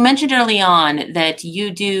 And you mentioned early on that you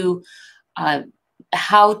do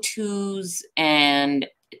how-tos and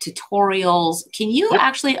tutorials. Can you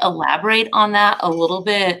actually elaborate on that a little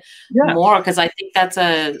bit more? Because I think that's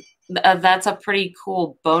a pretty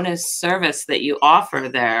cool bonus service that you offer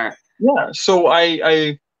there. Yeah, so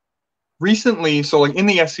I recently, so like in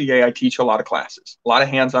the SCA, I teach a lot of classes, a lot of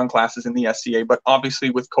hands-on classes in the SCA, but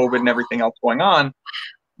obviously with COVID and everything else going on,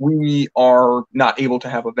 we are not able to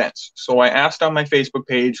have events. So I asked on my Facebook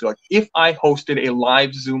page, like, if I hosted a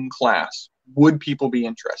live Zoom class, would people be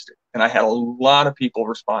interested? And I had a lot of people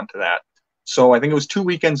respond to that. So I think it was 2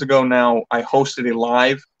 weekends ago now, I hosted a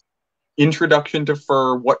live introduction to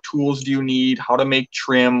fur. What tools do you need? How to make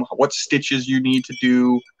trim? What stitches you need to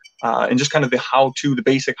do? And just kind of the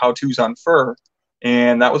basic how-tos on fur.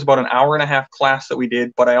 And that was about an 1.5-hour class that we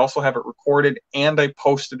did, but I also have it recorded and I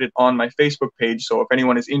posted it on my Facebook page. So if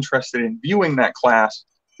anyone is interested in viewing that class,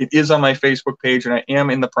 it is on my Facebook page, and I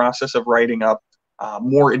am in the process of writing up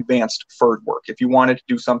more advanced furred work. If you wanted to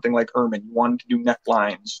do something like ermine, you wanted to do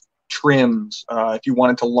necklines, trims, if you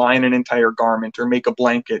wanted to line an entire garment or make a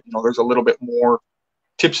blanket, there's a little bit more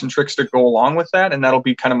tips and tricks to go along with that, and that'll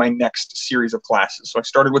be kind of my next series of classes. So I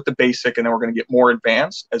started with the basic, and then we're going to get more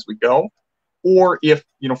advanced as we go. Or if,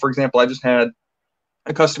 for example, I just had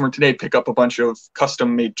a customer today pick up a bunch of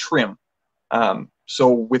custom-made trim.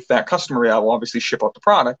 So with that customer, I will obviously ship out the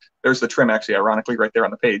product. There's the trim, actually, ironically, right there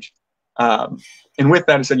on the page. And with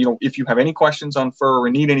that, I said, if you have any questions on fur or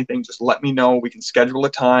need anything, just let me know. We can schedule a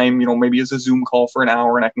time, maybe as a Zoom call for an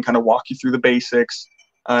hour, and I can kind of walk you through the basics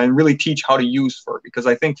and really teach how to use fur, because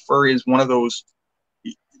I think fur is one of those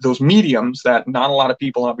mediums that not a lot of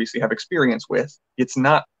people obviously have experience with. It's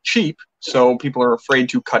not cheap, so people are afraid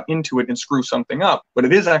to cut into it and screw something up, but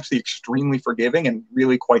it is actually extremely forgiving and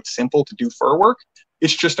really quite simple to do fur work.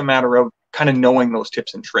 It's just a matter of kind of knowing those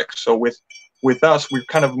tips and tricks. So with us, we're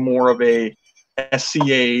kind of more of a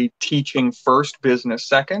SCA teaching first, business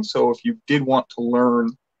second. So if you did want to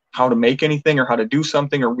learn how to make anything or how to do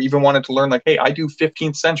something, or even wanted to learn like, hey, I do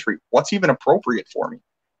 15th century, what's even appropriate for me?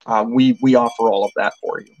 We offer all of that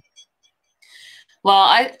for you.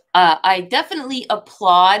 Well, I definitely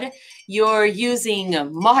applaud your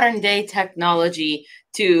using modern day technology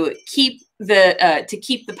to keep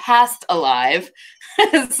the past alive.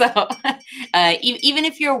 So even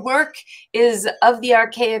if your work is of the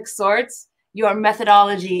archaic sorts, your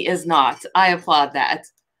methodology is not. I applaud that.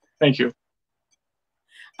 Thank you.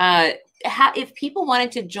 If people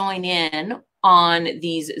wanted to join in on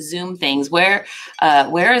these Zoom things, where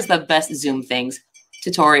is the best Zoom things,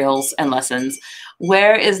 tutorials and lessons?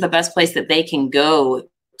 Where is the best place that they can go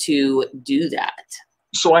to do that?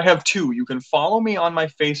 So I have two. You can follow me on my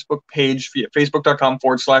Facebook page via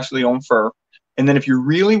facebook.com/Lyon Fur. And then if you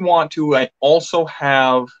really want to, I also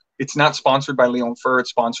have, it's not sponsored by Lyon Fur, it's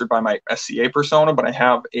sponsored by my SCA persona, but I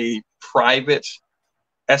have a private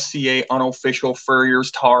SCA unofficial furriers,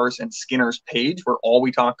 tars, and skinners page where all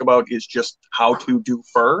we talk about is just how to do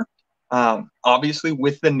fur. Obviously,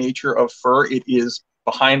 with the nature of fur, it is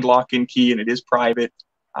behind lock and key and it is private.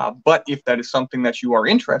 But if that is something that you are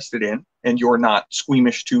interested in and you're not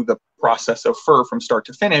squeamish to the process of fur from start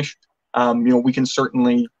to finish, we can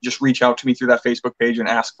certainly just reach out to me through that Facebook page and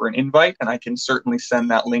ask for an invite, and I can certainly send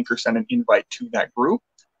that link or send an invite to that group.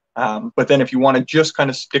 But then if you want to just kind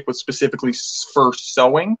of stick with specifically fur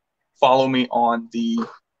sewing, follow me on the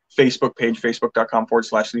Facebook page,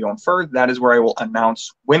 facebook.com/Lyon Fur. That is where I will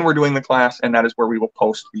announce when we're doing the class, and that is where we will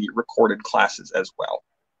post the recorded classes as well.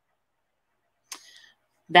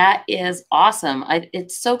 That is awesome.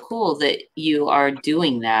 It's so cool that you are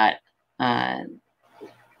doing that. I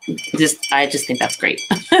just think that's great.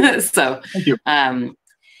 So, thank you.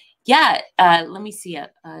 Yeah. Let me see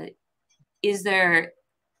it. Is there?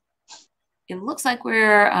 It looks like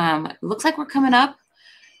we're coming up.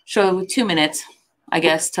 So 2 minutes, I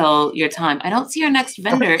guess, till your time. I don't see our next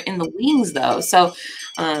vendor in the wings though. So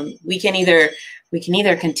we can either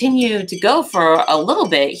continue to go for a little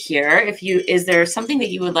bit here. Is there something that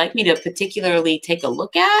you would like me to particularly take a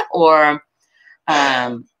look at, or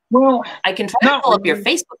well, I can try to pull up your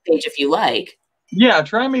Facebook page if you like. Yeah,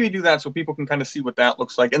 try and maybe do that so people can kind of see what that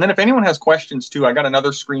looks like. And then if anyone has questions too, I got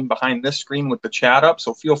another screen behind this screen with the chat up.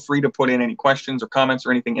 So feel free to put in any questions or comments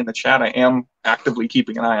or anything in the chat. I am actively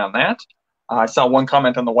keeping an eye on that. I saw one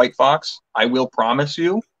comment on the white fox. I will promise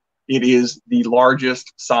you, it is the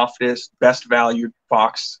largest, softest, best valued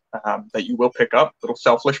fox that you will pick up. Little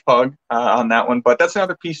selfish pug on that one. But that's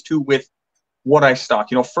another piece too with what I stock.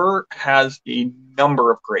 Fur has a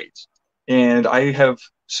number of grades. And I have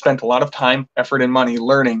spent a lot of time, effort, and money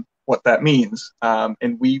learning what that means.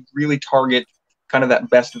 And we really target kind of that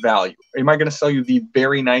best value. Am I going to sell you the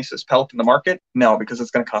very nicest pelt in the market? No, because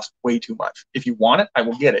it's going to cost way too much. If you want it, I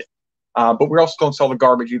will get it. But we also don't sell the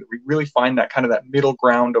garbage either. We really find that kind of that middle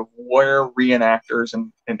ground of where reenactors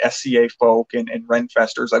and SCA folk and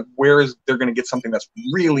Renfesters, like where is they're going to get something that's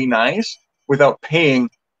really nice without paying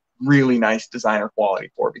really nice designer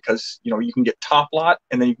quality for, because you can get top lot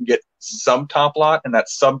and then you can get sub top lot, and that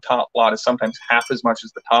sub top lot is sometimes half as much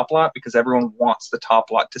as the top lot because everyone wants the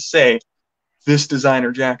top lot to say this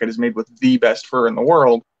designer jacket is made with the best fur in the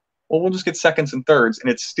world. Well, we'll just get seconds and thirds,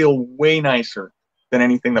 and it's still way nicer than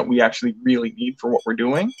anything that we actually really need for what we're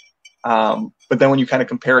doing. But then when you kind of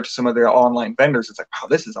compare it to some of their online vendors, it's like, wow,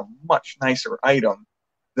 this is a much nicer item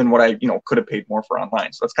than what I could have paid more for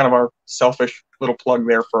online. So that's kind of our selfish little plug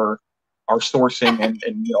there for our sourcing.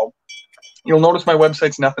 And you'll notice my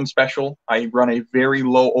website's nothing special. I run a very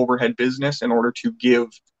low overhead business in order to give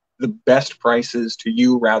the best prices to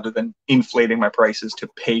you rather than inflating my prices to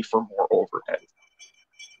pay for more overhead.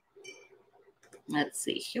 Let's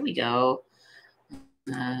see. Here we go.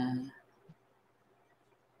 I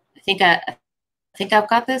think I've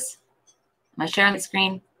got this. Am I sharing the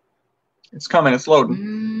screen? It's coming. It's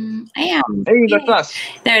loading. I am. Hey, that's us.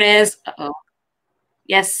 There it is. Uh-oh.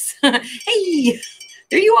 Yes. Hey,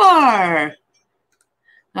 there you are.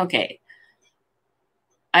 Okay.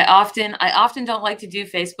 I often don't like to do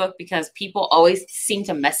Facebook because people always seem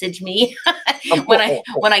to message me when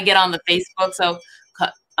I get on the Facebook. So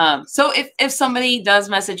So if somebody does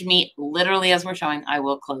message me literally as we're showing, I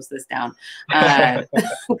will close this down because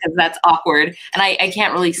that's awkward and I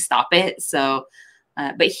can't really stop it. So,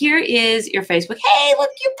 but here is your Facebook. Hey, look,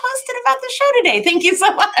 you posted about the show today. Thank you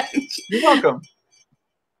so much. You're welcome.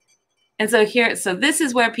 And so so this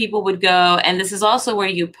is where people would go. And this is also where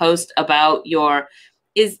you post about now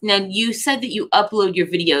you said that you upload your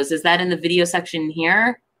videos. Is that in the video section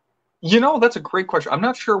here? You know, that's a great question. I'm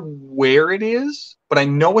not sure where it is, but I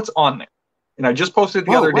know it's on there. And I just posted it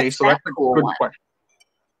the other day, so that's a good question.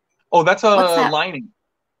 Oh, that's lining.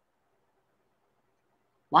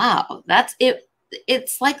 Wow, that's it.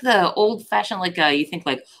 It's like the old-fashioned, like you think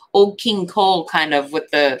like old King Cole kind of with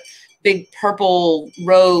the big purple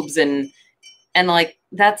robes and like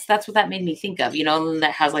that's what that made me think of, you know, and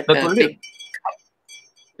that has like the big.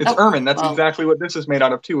 It's ermine. That's exactly what this is made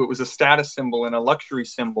out of too. It was a status symbol and a luxury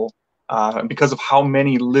symbol. Because of how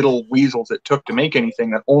many little weasels it took to make anything,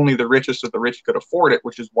 that only the richest of the rich could afford it,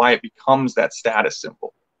 which is why it becomes that status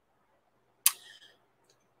symbol.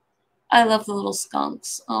 I love the little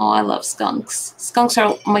skunks. Oh, I love skunks. Skunks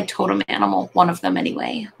are my totem animal, one of them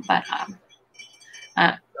anyway. But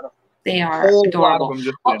they are adorable.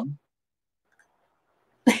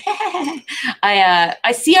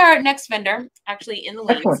 I see our next vendor actually in the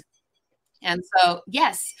wings. And so,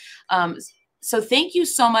 yes. So thank you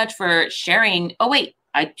so much for sharing. Oh, wait,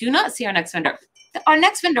 I do not see our next vendor. Our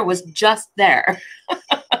next vendor was just there.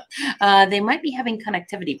 They might be having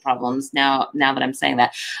connectivity problems now that I'm saying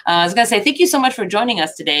that. I was going to say, thank you so much for joining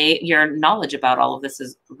us today. Your knowledge about all of this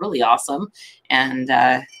is really awesome. And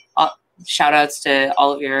shout outs to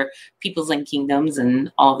all of your peoples and kingdoms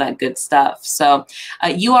and all that good stuff. So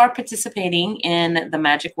you are participating in the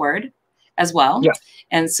magic word as well. Yeah.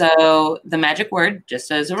 And so the magic word,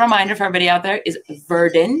 just as a reminder for everybody out there, is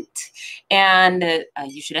verdant. And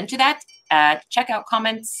you should enter that at checkout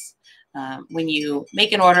comments when you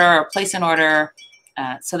make an order or place an order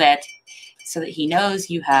so that he knows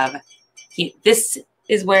you have, this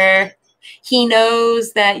is where he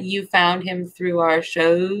knows that you found him through our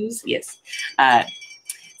shows. Yes.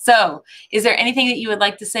 So is there anything that you would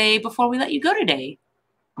like to say before we let you go today?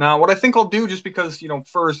 Now, what I think I'll do, just because, you know,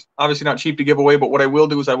 first, obviously not cheap to give away, but what I will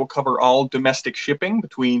do is I will cover all domestic shipping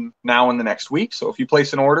between now and the next week. So if you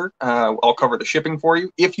place an order, I'll cover the shipping for you.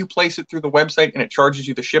 If you place it through the website and it charges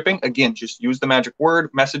you the shipping, again, just use the magic word,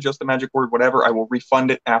 message us the magic word, whatever. I will refund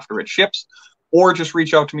it after it ships. Or just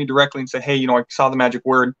reach out to me directly and say, hey, you know, I saw the magic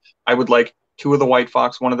word. I would like 2 of the white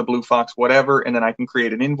fox, 1 of the blue fox, whatever. And then I can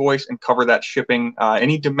create an invoice and cover that shipping.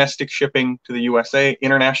 Any domestic shipping to the USA,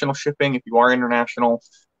 international shipping, if you are international,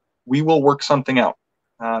 we will work something out.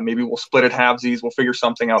 Maybe we'll split it halvesies. We'll figure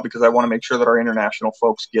something out because I want to make sure that our international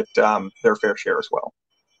folks get their fair share as well.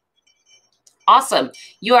 Awesome.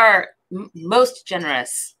 You are most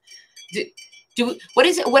generous. What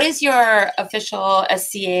is your official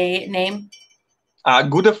SCA name?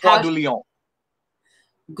 Godefroy du Lion.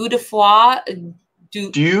 Godefroy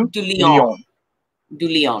du Lion. Du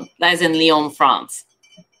Lion, as in Lyon, France.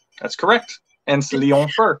 That's correct. And it's Lyon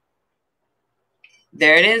Fur.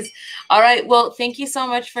 There it is. All right. Well, thank you so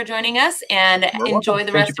much for joining us and enjoy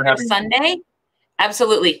the rest of your Sunday.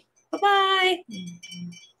 Absolutely. Bye-bye.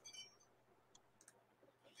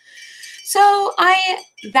 So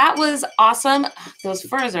that was awesome. Those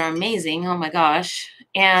furs are amazing. Oh my gosh.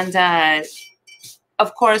 And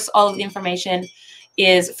of course, all of the information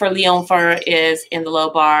is for Lyon Fur is in the low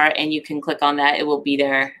bar, and you can click on that. It will be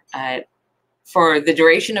there for the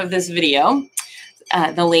duration of this video.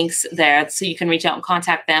 The links there, so you can reach out and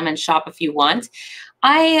contact them and shop if you want.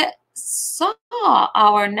 I saw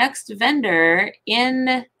our next vendor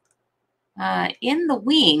in the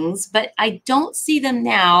wings, but I don't see them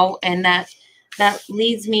now, and that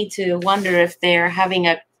leads me to wonder if they're having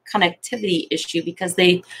a connectivity issue because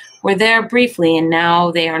they were there briefly and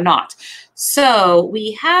now they are not. So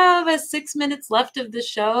we have 6 minutes left of the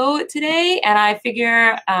show today, and I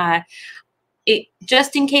figure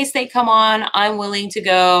just in case they come on, I'm willing to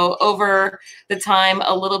go over the time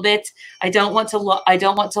a little bit. I don't want to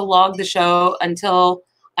log the show until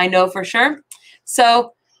I know for sure.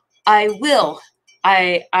 So I will.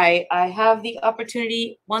 I have the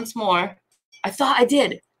opportunity once more. I thought I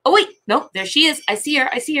did. Oh wait, no, there she is. I see her.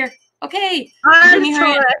 I see her. Okay. I'm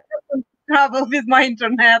sorry. I have some trouble with my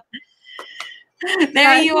internet.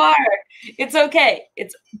 There you are. It's okay.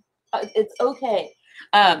 It's okay.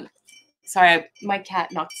 Sorry, my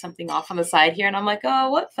cat knocked something off on the side here, and I'm like, oh,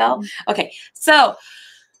 what fell? Okay, so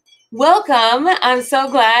Welcome. I'm so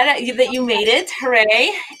glad that you made it. Hooray.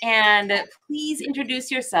 And please introduce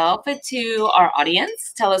yourself to our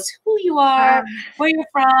audience. Tell us who you are, where you're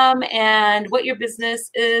from, and what your business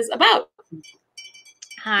is about.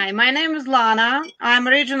 Hi, my name is Lana. I'm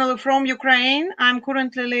originally from Ukraine. I'm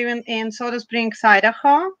currently living in Soda Springs,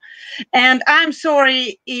 Idaho. And I'm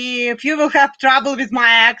sorry if you will have trouble with my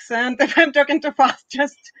accent, if I'm talking too fast.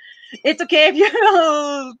 Just, it's okay if you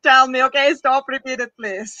will tell me, okay, stop, repeat it,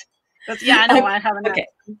 please. Because, yeah, I know I have an accent.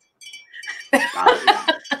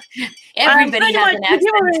 Everybody has an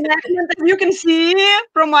accent. As you can see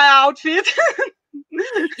from my outfit.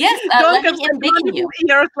 Yes, don't let me envision you.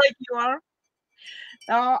 Ears like you are.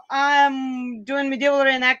 I'm doing medieval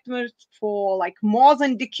reenactment for like more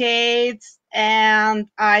than decades, and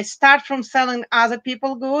I start from selling other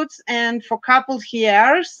people goods, and for a couple of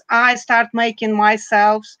years I start making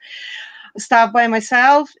myself stuff by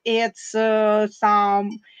myself. It's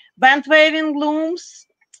some band waving looms.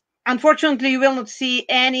 Unfortunately, you will not see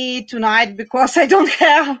any tonight because I don't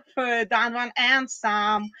have done one, and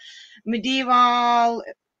some medieval,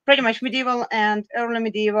 pretty much medieval and early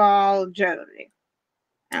medieval jewelry.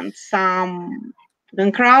 And some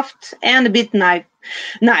craft and a bit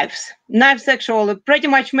knives actually pretty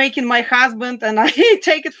much making my husband, and I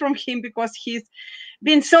take it from him because he's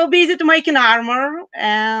been so busy to making armor,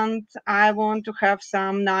 and I want to have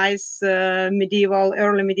some nice early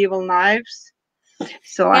medieval knives.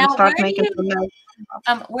 So I start making some knives.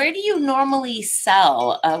 Where do you normally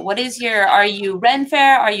sell? What is are you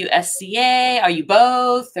Renfaire? Are you SCA? Are you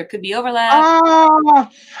both? There could be overlap.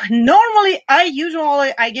 Normally,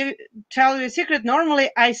 tell you a secret.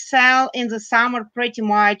 Normally, I sell in the summer pretty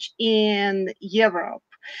much in Europe.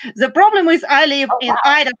 The problem is I live in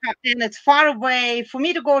Idaho, and it's far away. For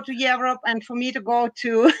me to go to Europe and for me to go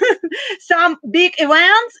to some big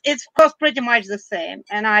events, it's cost pretty much the same.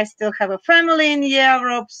 And I still have a family in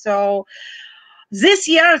Europe, so this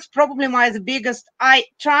year is probably the biggest. I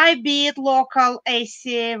try be local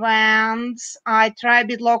AC events. I try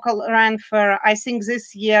be local Renfaire. I think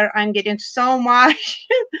this year I'm getting so much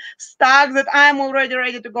stuff that I'm already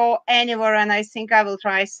ready to go anywhere. And I think I will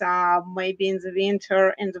try some, maybe in the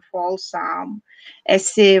winter, in the fall, some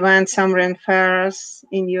AC events, some Renfairs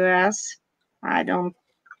in US. I don't.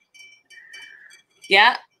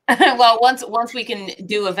 Yeah. Well, once we can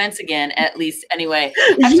do events again, at least anyway.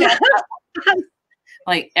 Actually,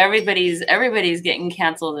 like everybody's getting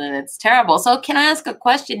canceled and it's terrible. So can I ask a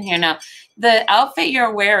question here now? The outfit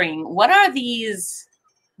you're wearing, what are these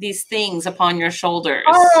things upon your shoulders?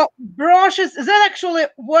 Oh, brushes. That actually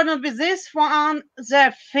wouldn't be this one.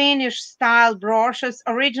 They're Finnish style brushes.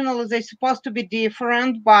 Originally they're supposed to be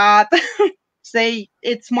different, but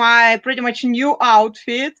it's my pretty much new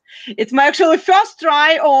outfit. It's my actually first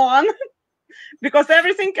try on. Because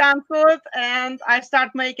everything canceled, and I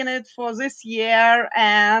start making it for this year,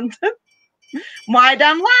 and my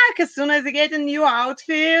damn luck, as soon as I get a new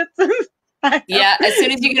outfit. Yeah, as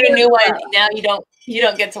soon as you get a new one, now you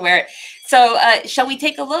don't get to wear it. So shall we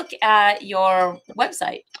take a look at your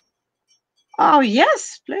website? Oh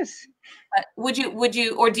yes, please. Would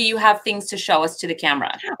you, or do you have things to show us to the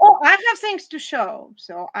camera? Oh, I have things to show,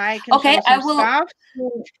 so I can. Okay, show some stuff.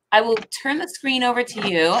 I will turn the screen over to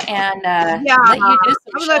you and let you do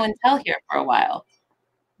some show and tell here for a while.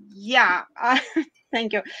 Yeah,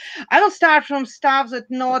 thank you. I will start from stuff that's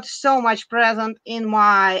not so much present in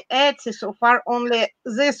my Etsy so far. Only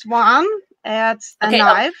this one. It's a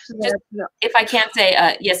knife. If I can't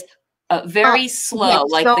say yes. Very slow,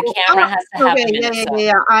 like the camera has to have a minute.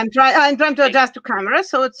 Yeah. I'm trying to adjust the camera.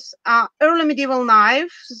 So it's early medieval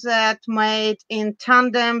knife that made in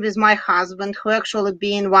tandem with my husband, who actually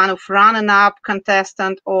been one of running-up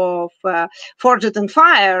contestant of Forged in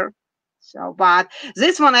Fire. So, but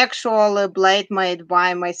this one actually blade made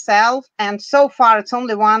by myself, and so far it's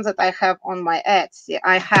only one that I have on my Etsy.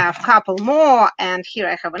 I have a couple more, and here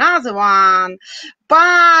I have another one,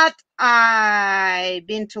 but I've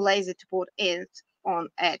been too lazy to put it on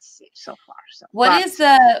Etsy so far. So, what is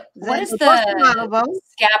the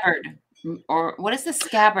scabbard, or what is the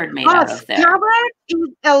scabbard made out of there? Scabbard is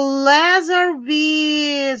a leather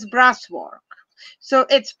with brasswork. So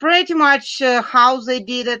it's pretty much how they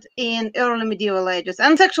did it in early medieval ages.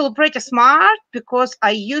 And it's actually pretty smart, because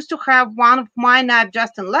I used to have one of my knives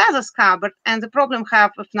just in leather scabbard, and the problem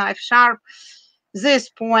have with knife sharp, this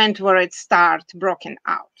point where it starts broken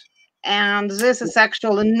out. And this is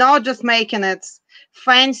actually not just making it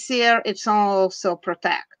fancier, it's also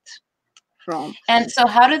protect from. And so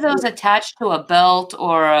how do those attach to a belt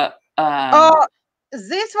or a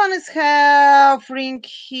this one is have ring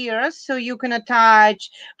here, so you can attach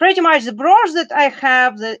pretty much the brush that I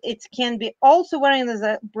have. That it can be also wearing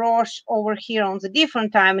the brush over here on the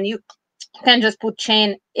different time, and you can just put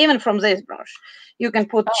chain even from this brush. You can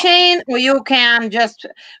put chain, or you can just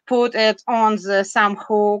put it on the some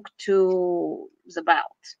hook to the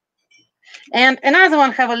belt. And another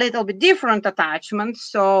one have a little bit different attachment,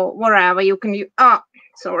 so wherever you can use.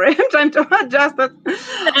 Sorry, I'm trying to adjust it.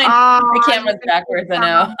 The camera's backwards, I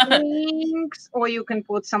know. Rings, or you can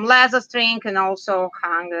put some leather string and also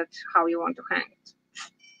hang it how you want to hang it.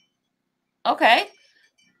 Okay,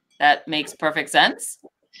 that makes perfect sense.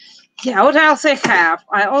 Yeah, what else I have?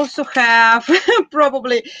 I also have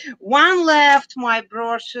probably one left. My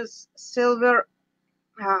brushes, silver.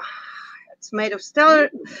 It's made of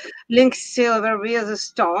sterling silver with the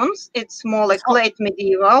stones. It's more like late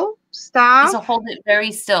medieval stuff. So hold it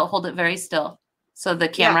very still. Hold it very still, so the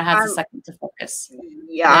camera has a second to focus.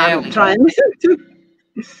 Yeah, there I'm trying to.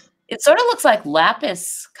 It sort of looks like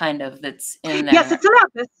lapis, kind of. That's in there. Yes, it's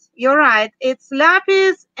lapis. You're right. It's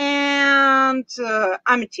lapis and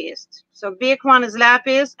amethyst. So big one is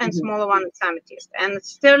lapis and smaller one is amethyst. And it's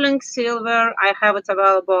sterling silver. I have it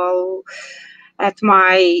available at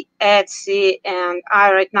my Etsy, and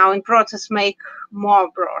I right now in process make more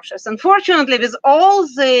brushes. Unfortunately, with all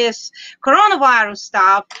this coronavirus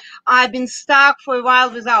stuff, I've been stuck for a while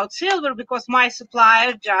without silver because my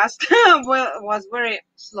supplier just was very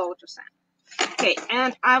slow to send. Okay,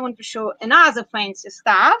 and I want to show another fancy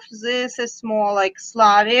stuff. This is more like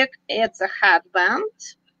Slavic. It's a headband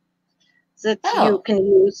that you can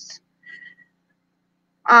use.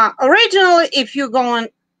 Originally, if you're going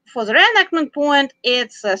for the reenactment point,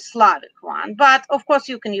 it's a Slavic one, but of course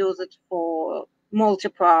you can use it for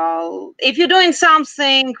multiple. If you're doing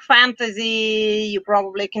something fantasy, you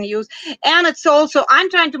probably can use. And it's also, I'm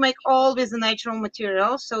trying to make all with the natural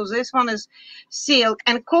materials. So this one is silk.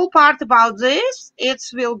 And cool part about this, it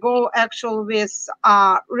will go actually with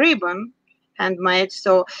ribbon, handmade.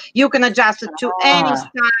 So you can adjust it to any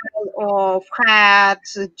style of hat,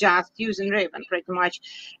 just using ribbon pretty much.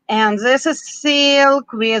 And this is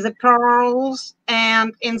silk with the pearls,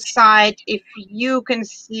 and inside, if you can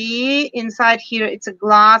see inside here, it's a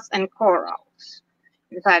glass and corals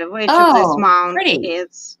inside of which of this mount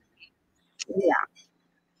is. Yeah,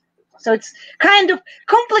 so it's kind of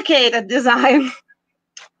complicated design,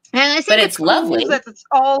 and I think it's lovely that it's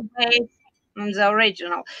all based on the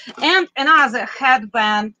original. And another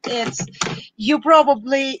headband, it's you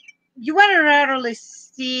very rarely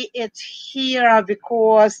see it here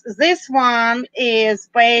because this one is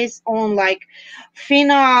based on like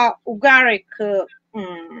Finno-Ugaric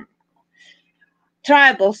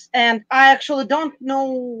tribals, and I actually don't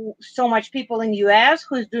know so much people in US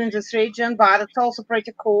who's doing this region, but it's also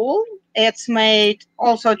pretty cool. It's made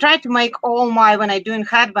also, try to make all my, when I doing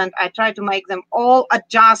headband, I try to make them all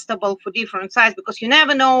adjustable for different size, because you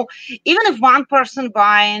never know, even if one person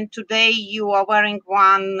buying today, you are wearing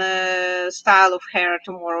one style of hair,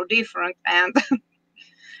 tomorrow different, and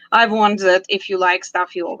I've warned that if you like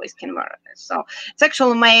stuff, you always can wear it. So it's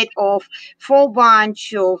actually made of full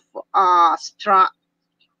bunch of brass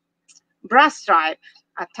stripe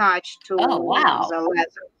attached to the leather.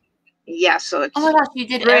 Yeah, so it's. Oh my gosh, you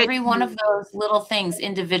did every one of those little things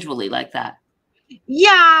individually like that.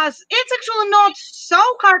 Yes, it's actually not so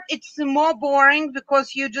hard. It's more boring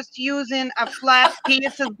because you're just using a flat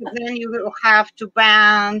pieces, but then you will have to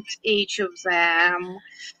bend each of them.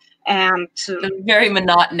 And very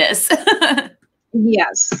monotonous.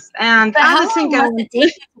 Yes, and how long does it take you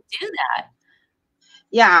to do that?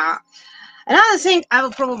 Yeah, another thing I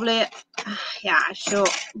will probably show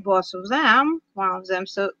both of them, one of them.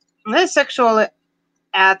 So this actually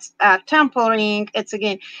at temple ring. It's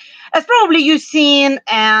again, as probably you've seen,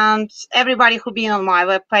 and everybody who been on my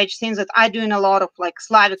webpage seen that I'm doing a lot of like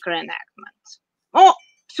Slavic reenactments. Oh,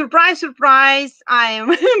 surprise, surprise, I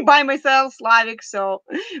am by myself Slavic, so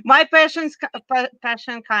my passion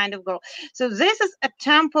kind of go. So this is a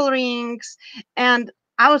temple rings, and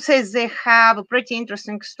I would say they have pretty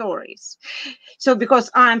interesting stories. So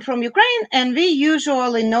because I'm from Ukraine, and we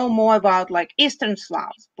usually know more about like Eastern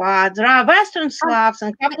Slavs, but there are Western Slavs,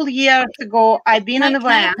 and a couple of years ago, I've been in a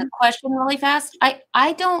van. Can I question really fast?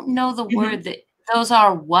 I don't know the word that those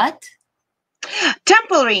are what?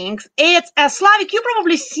 Temple rings. It's a Slavic. You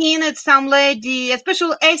probably seen it. Some lady,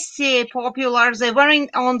 especially SCA popular, they're wearing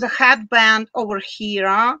on the headband over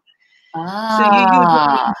here. So you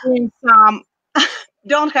usually doing some.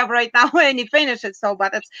 Don't have right now any finishes, so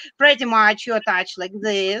but it's pretty much you attach like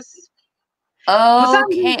this.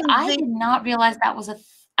 Okay, I did not realize that was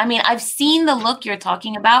I mean, I've seen the look you're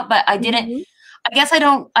talking about, but I didn't. I guess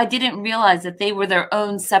I didn't realize that they were their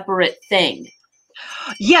own separate thing.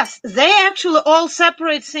 Yes, they actually all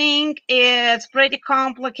separate thing. It's pretty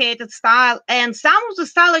complicated style, and some of the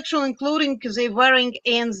style actually including because they're wearing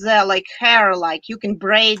in the like hair, like you can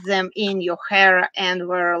braid them in your hair and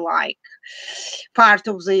wear like part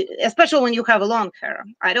of the, especially when you have a long hair.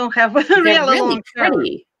 I don't have a really long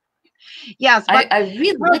pretty hair. Yes, but I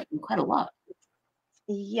really like them quite a lot.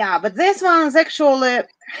 Yeah, but this one is actually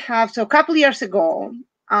so a couple years ago,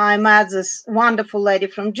 I met this wonderful lady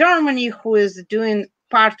from Germany who is doing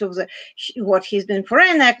part of what he's doing for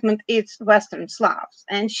reenactment. It's Western Slavs,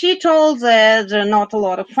 and she told that there's not a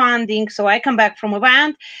lot of funding. So I come back from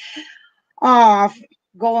event,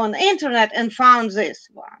 go on the internet and found this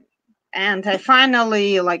one, and I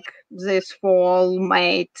finally like this fall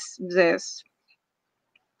made this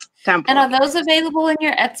template. And are those available in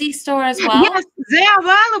your Etsy store as well? Yes, they're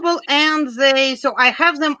available, and so I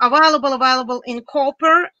have them available in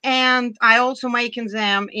copper, and I also making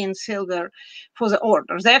them in silver for the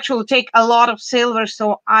orders. They actually take a lot of silver,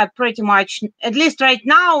 so I pretty much, at least right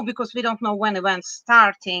now, because we don't know when events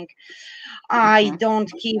starting, I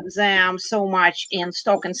don't keep them so much in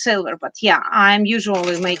stock and silver. But yeah, I'm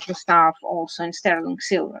usually making stuff also in sterling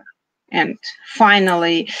silver. And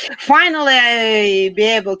finally, I be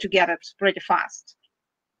able to get it pretty fast.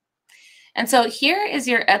 And so here is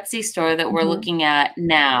your Etsy store that we're looking at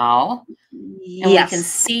now. And we can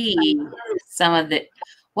see some of the,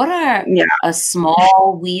 what are a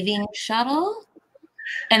small weaving shuttle?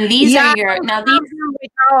 And these are your, now these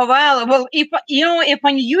are available. If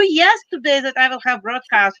I knew yesterday that I will have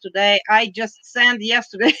broadcast today, I just sent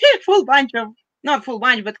yesterday not full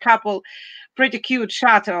bunch, but couple pretty cute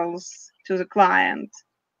shuttles to the client.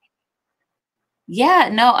 Yeah,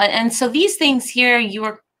 no, and so these things here,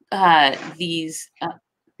 this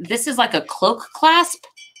is like a cloak clasp.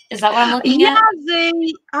 Is that what I'm looking at?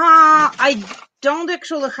 I don't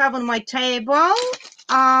actually have on my table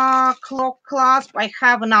cloak clasp. I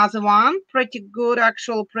have another one, pretty good,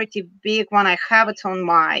 actually pretty big one. I have it on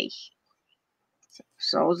my.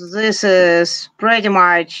 So this is pretty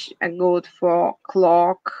much a good for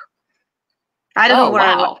cloak. I don't know where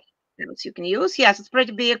else you can use. Yes, it's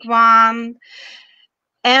pretty big one.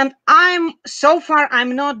 And so far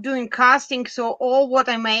I'm not doing casting, so all what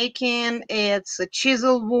I'm making, it's a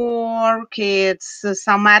chisel work, it's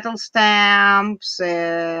some metal stamps,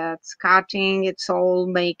 it's cutting, it's all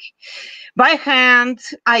make by hand.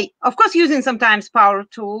 I of course using sometimes power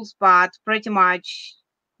tools, but pretty much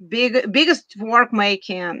biggest work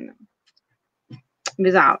making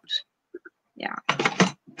without. Yeah.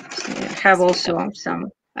 I have also some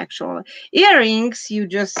actual earrings. You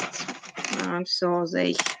just so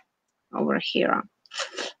they over here,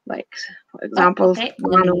 like for example,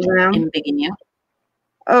 one of them.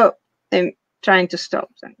 Oh, I'm trying to stop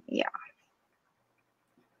them. Yeah.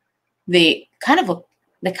 They kind of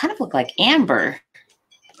look like amber.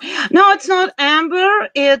 No, it's not amber.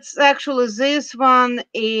 It's actually this one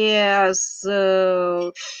is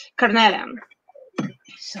carnelian.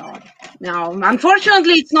 So no,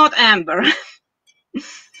 unfortunately, it's not amber.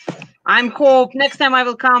 I'm hope next time I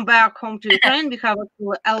will come back home to Ukraine. We have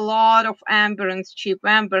a lot of amber and cheap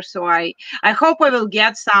amber, so I hope I will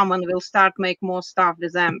get some and we'll start make more stuff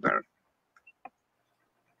with amber.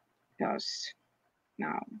 Because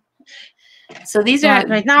no. So these are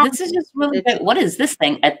right now. This is just really good. What is this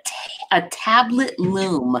thing? A tablet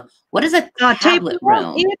loom. What is a tablet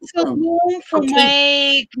loom? It's a loom for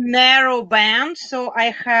make narrow bands. So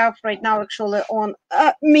I have right now actually on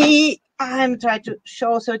me. I'm trying to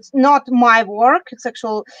show. So it's not my work. It's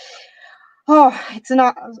actual. It's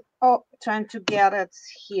not. Trying to get it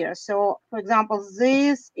here. So for example,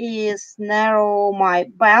 this is narrow. My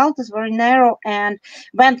belt is very narrow, and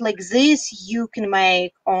band like this you can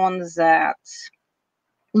make on that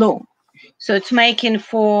loom. So it's making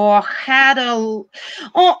for Hedge.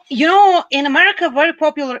 In America, very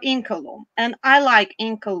popular Inca loom, and I like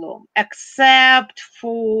Inca loom, except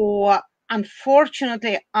for,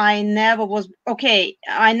 unfortunately, I never was be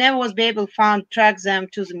able to track them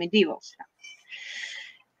to the medieval stuff.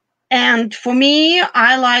 And for me,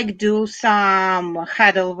 I like do some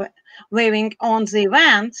Hedge weaving on the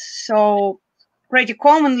event. So pretty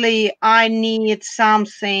commonly, I need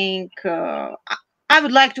something. I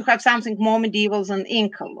would like to have something more medieval than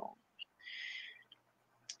Inca loom.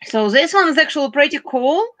 So this one is actually pretty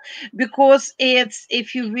cool because it's,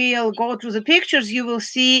 if you will go through the pictures, you will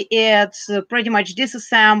see it's pretty much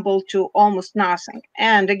disassembled to almost nothing.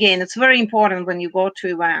 And again, it's very important when you go to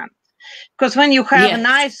event. Because when you have a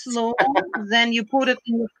nice loom, then you put it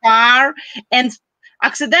in your car and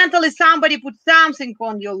accidentally somebody put something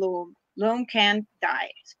on your loom. loom can't dye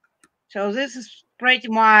it. So this is pretty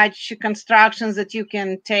much constructions that you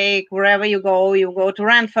can take wherever you go. You go to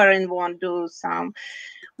Renfaire and want to do some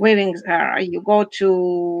weaving there. You go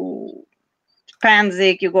to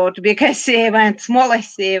Panzik, you go to big IC event, small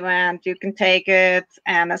IC event, you can take it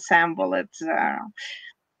and assemble it there.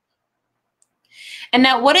 And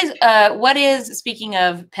now what is, speaking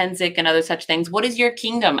of Panzik and other such things, what is your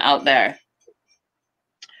kingdom out there?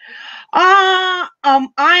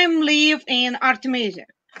 I'm live in Artemisia.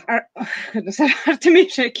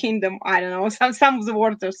 Artemisia kingdom. I don't know. Some of the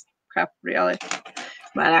words have really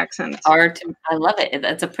bad accent. I love it.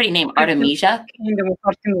 That's a pretty name, Artemisia. Kingdom of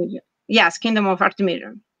Artemisia. Yes, Kingdom of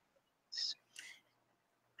Artemisia.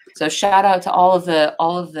 So shout out to all of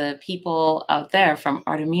the people out there from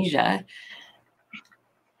Artemisia.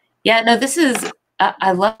 Yeah, no, this is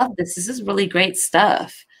I love this. This is really great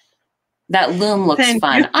stuff. That loom looks Thank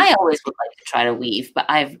fun. you. I always would like to try to weave, but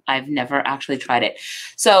I've never actually tried it.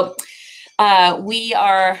 So we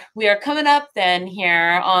are coming up then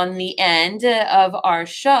here on the end of our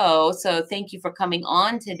show. So thank you for coming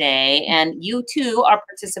on today. And you too are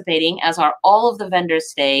participating, as are all of the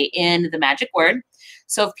vendors today, in the magic word.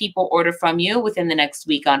 So if people order from you within the next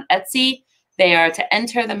week on Etsy, they are to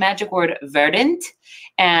enter the magic word verdant,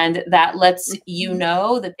 and that lets you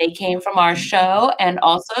know that they came from our show, and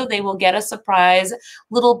also they will get a surprise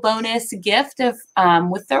little bonus gift of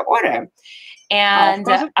with their order. And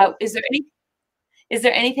is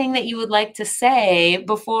there anything that you would like to say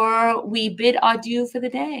before we bid adieu for the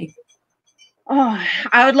day? Oh,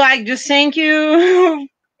 I would like to thank you.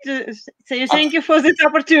 To say thank you for this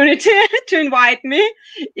opportunity to invite me.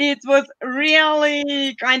 It was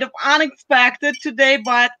really kind of unexpected today,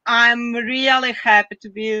 but I'm really happy to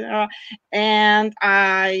be there. And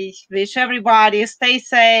I wish everybody stay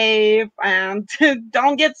safe and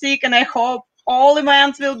don't get sick. And I hope all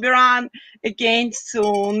events will be run again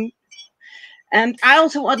soon. And I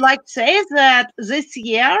also would like to say that this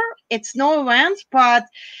year it's no events, but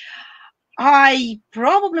I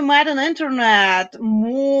probably met on internet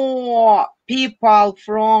more people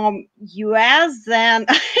from US than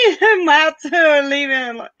I met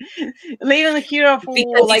living here for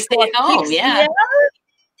because like you stay home, 6 yeah. years.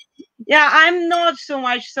 Yeah, I'm not so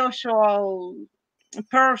much social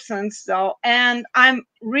person, so, and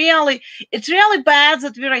it's really bad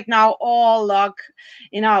that we right now all lock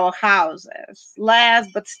in our houses, less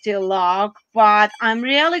but still lock. But I'm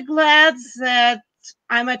really glad that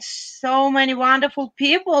I met so many wonderful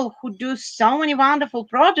people who do so many wonderful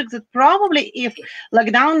projects that probably if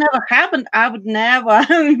lockdown never happened, I would never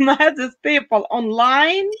met these people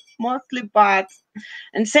online mostly.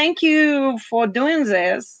 And thank you for doing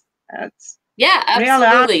this. Yeah,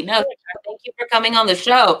 absolutely. No, thank you for coming on the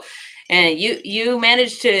show. And you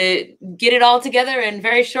managed to get it all together in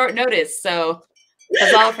very short notice. So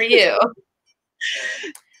that's all for you.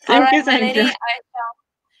 Thank you. Lady, I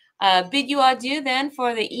shall bid you adieu then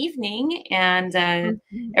for the evening. And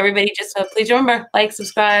everybody just please remember, like,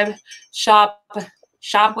 subscribe, shop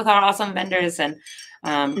with our awesome vendors. And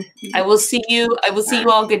I will see you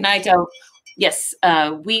all. Good night. Oh, yes,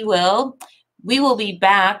 we will be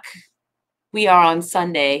back. We are on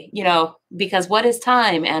Sunday, because what is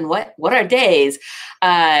time and what are days?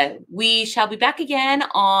 We shall be back again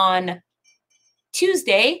on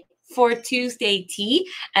Tuesday for Tuesday tea,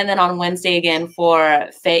 and then on Wednesday again for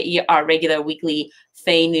our regular weekly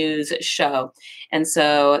Faye News show. And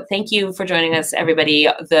so thank you for joining us, everybody.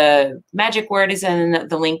 The magic word is in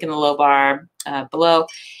the link in the low bar below.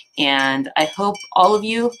 And I hope all of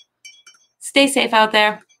you stay safe out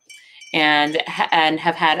there and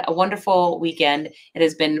have had a wonderful weekend. It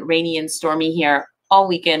has been rainy and stormy here all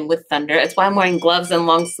weekend with thunder. That's why I'm wearing gloves and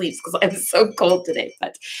long sleeves, because I'm so cold today.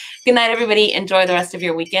 But good night, everybody. Enjoy the rest of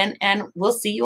your weekend, and we'll see you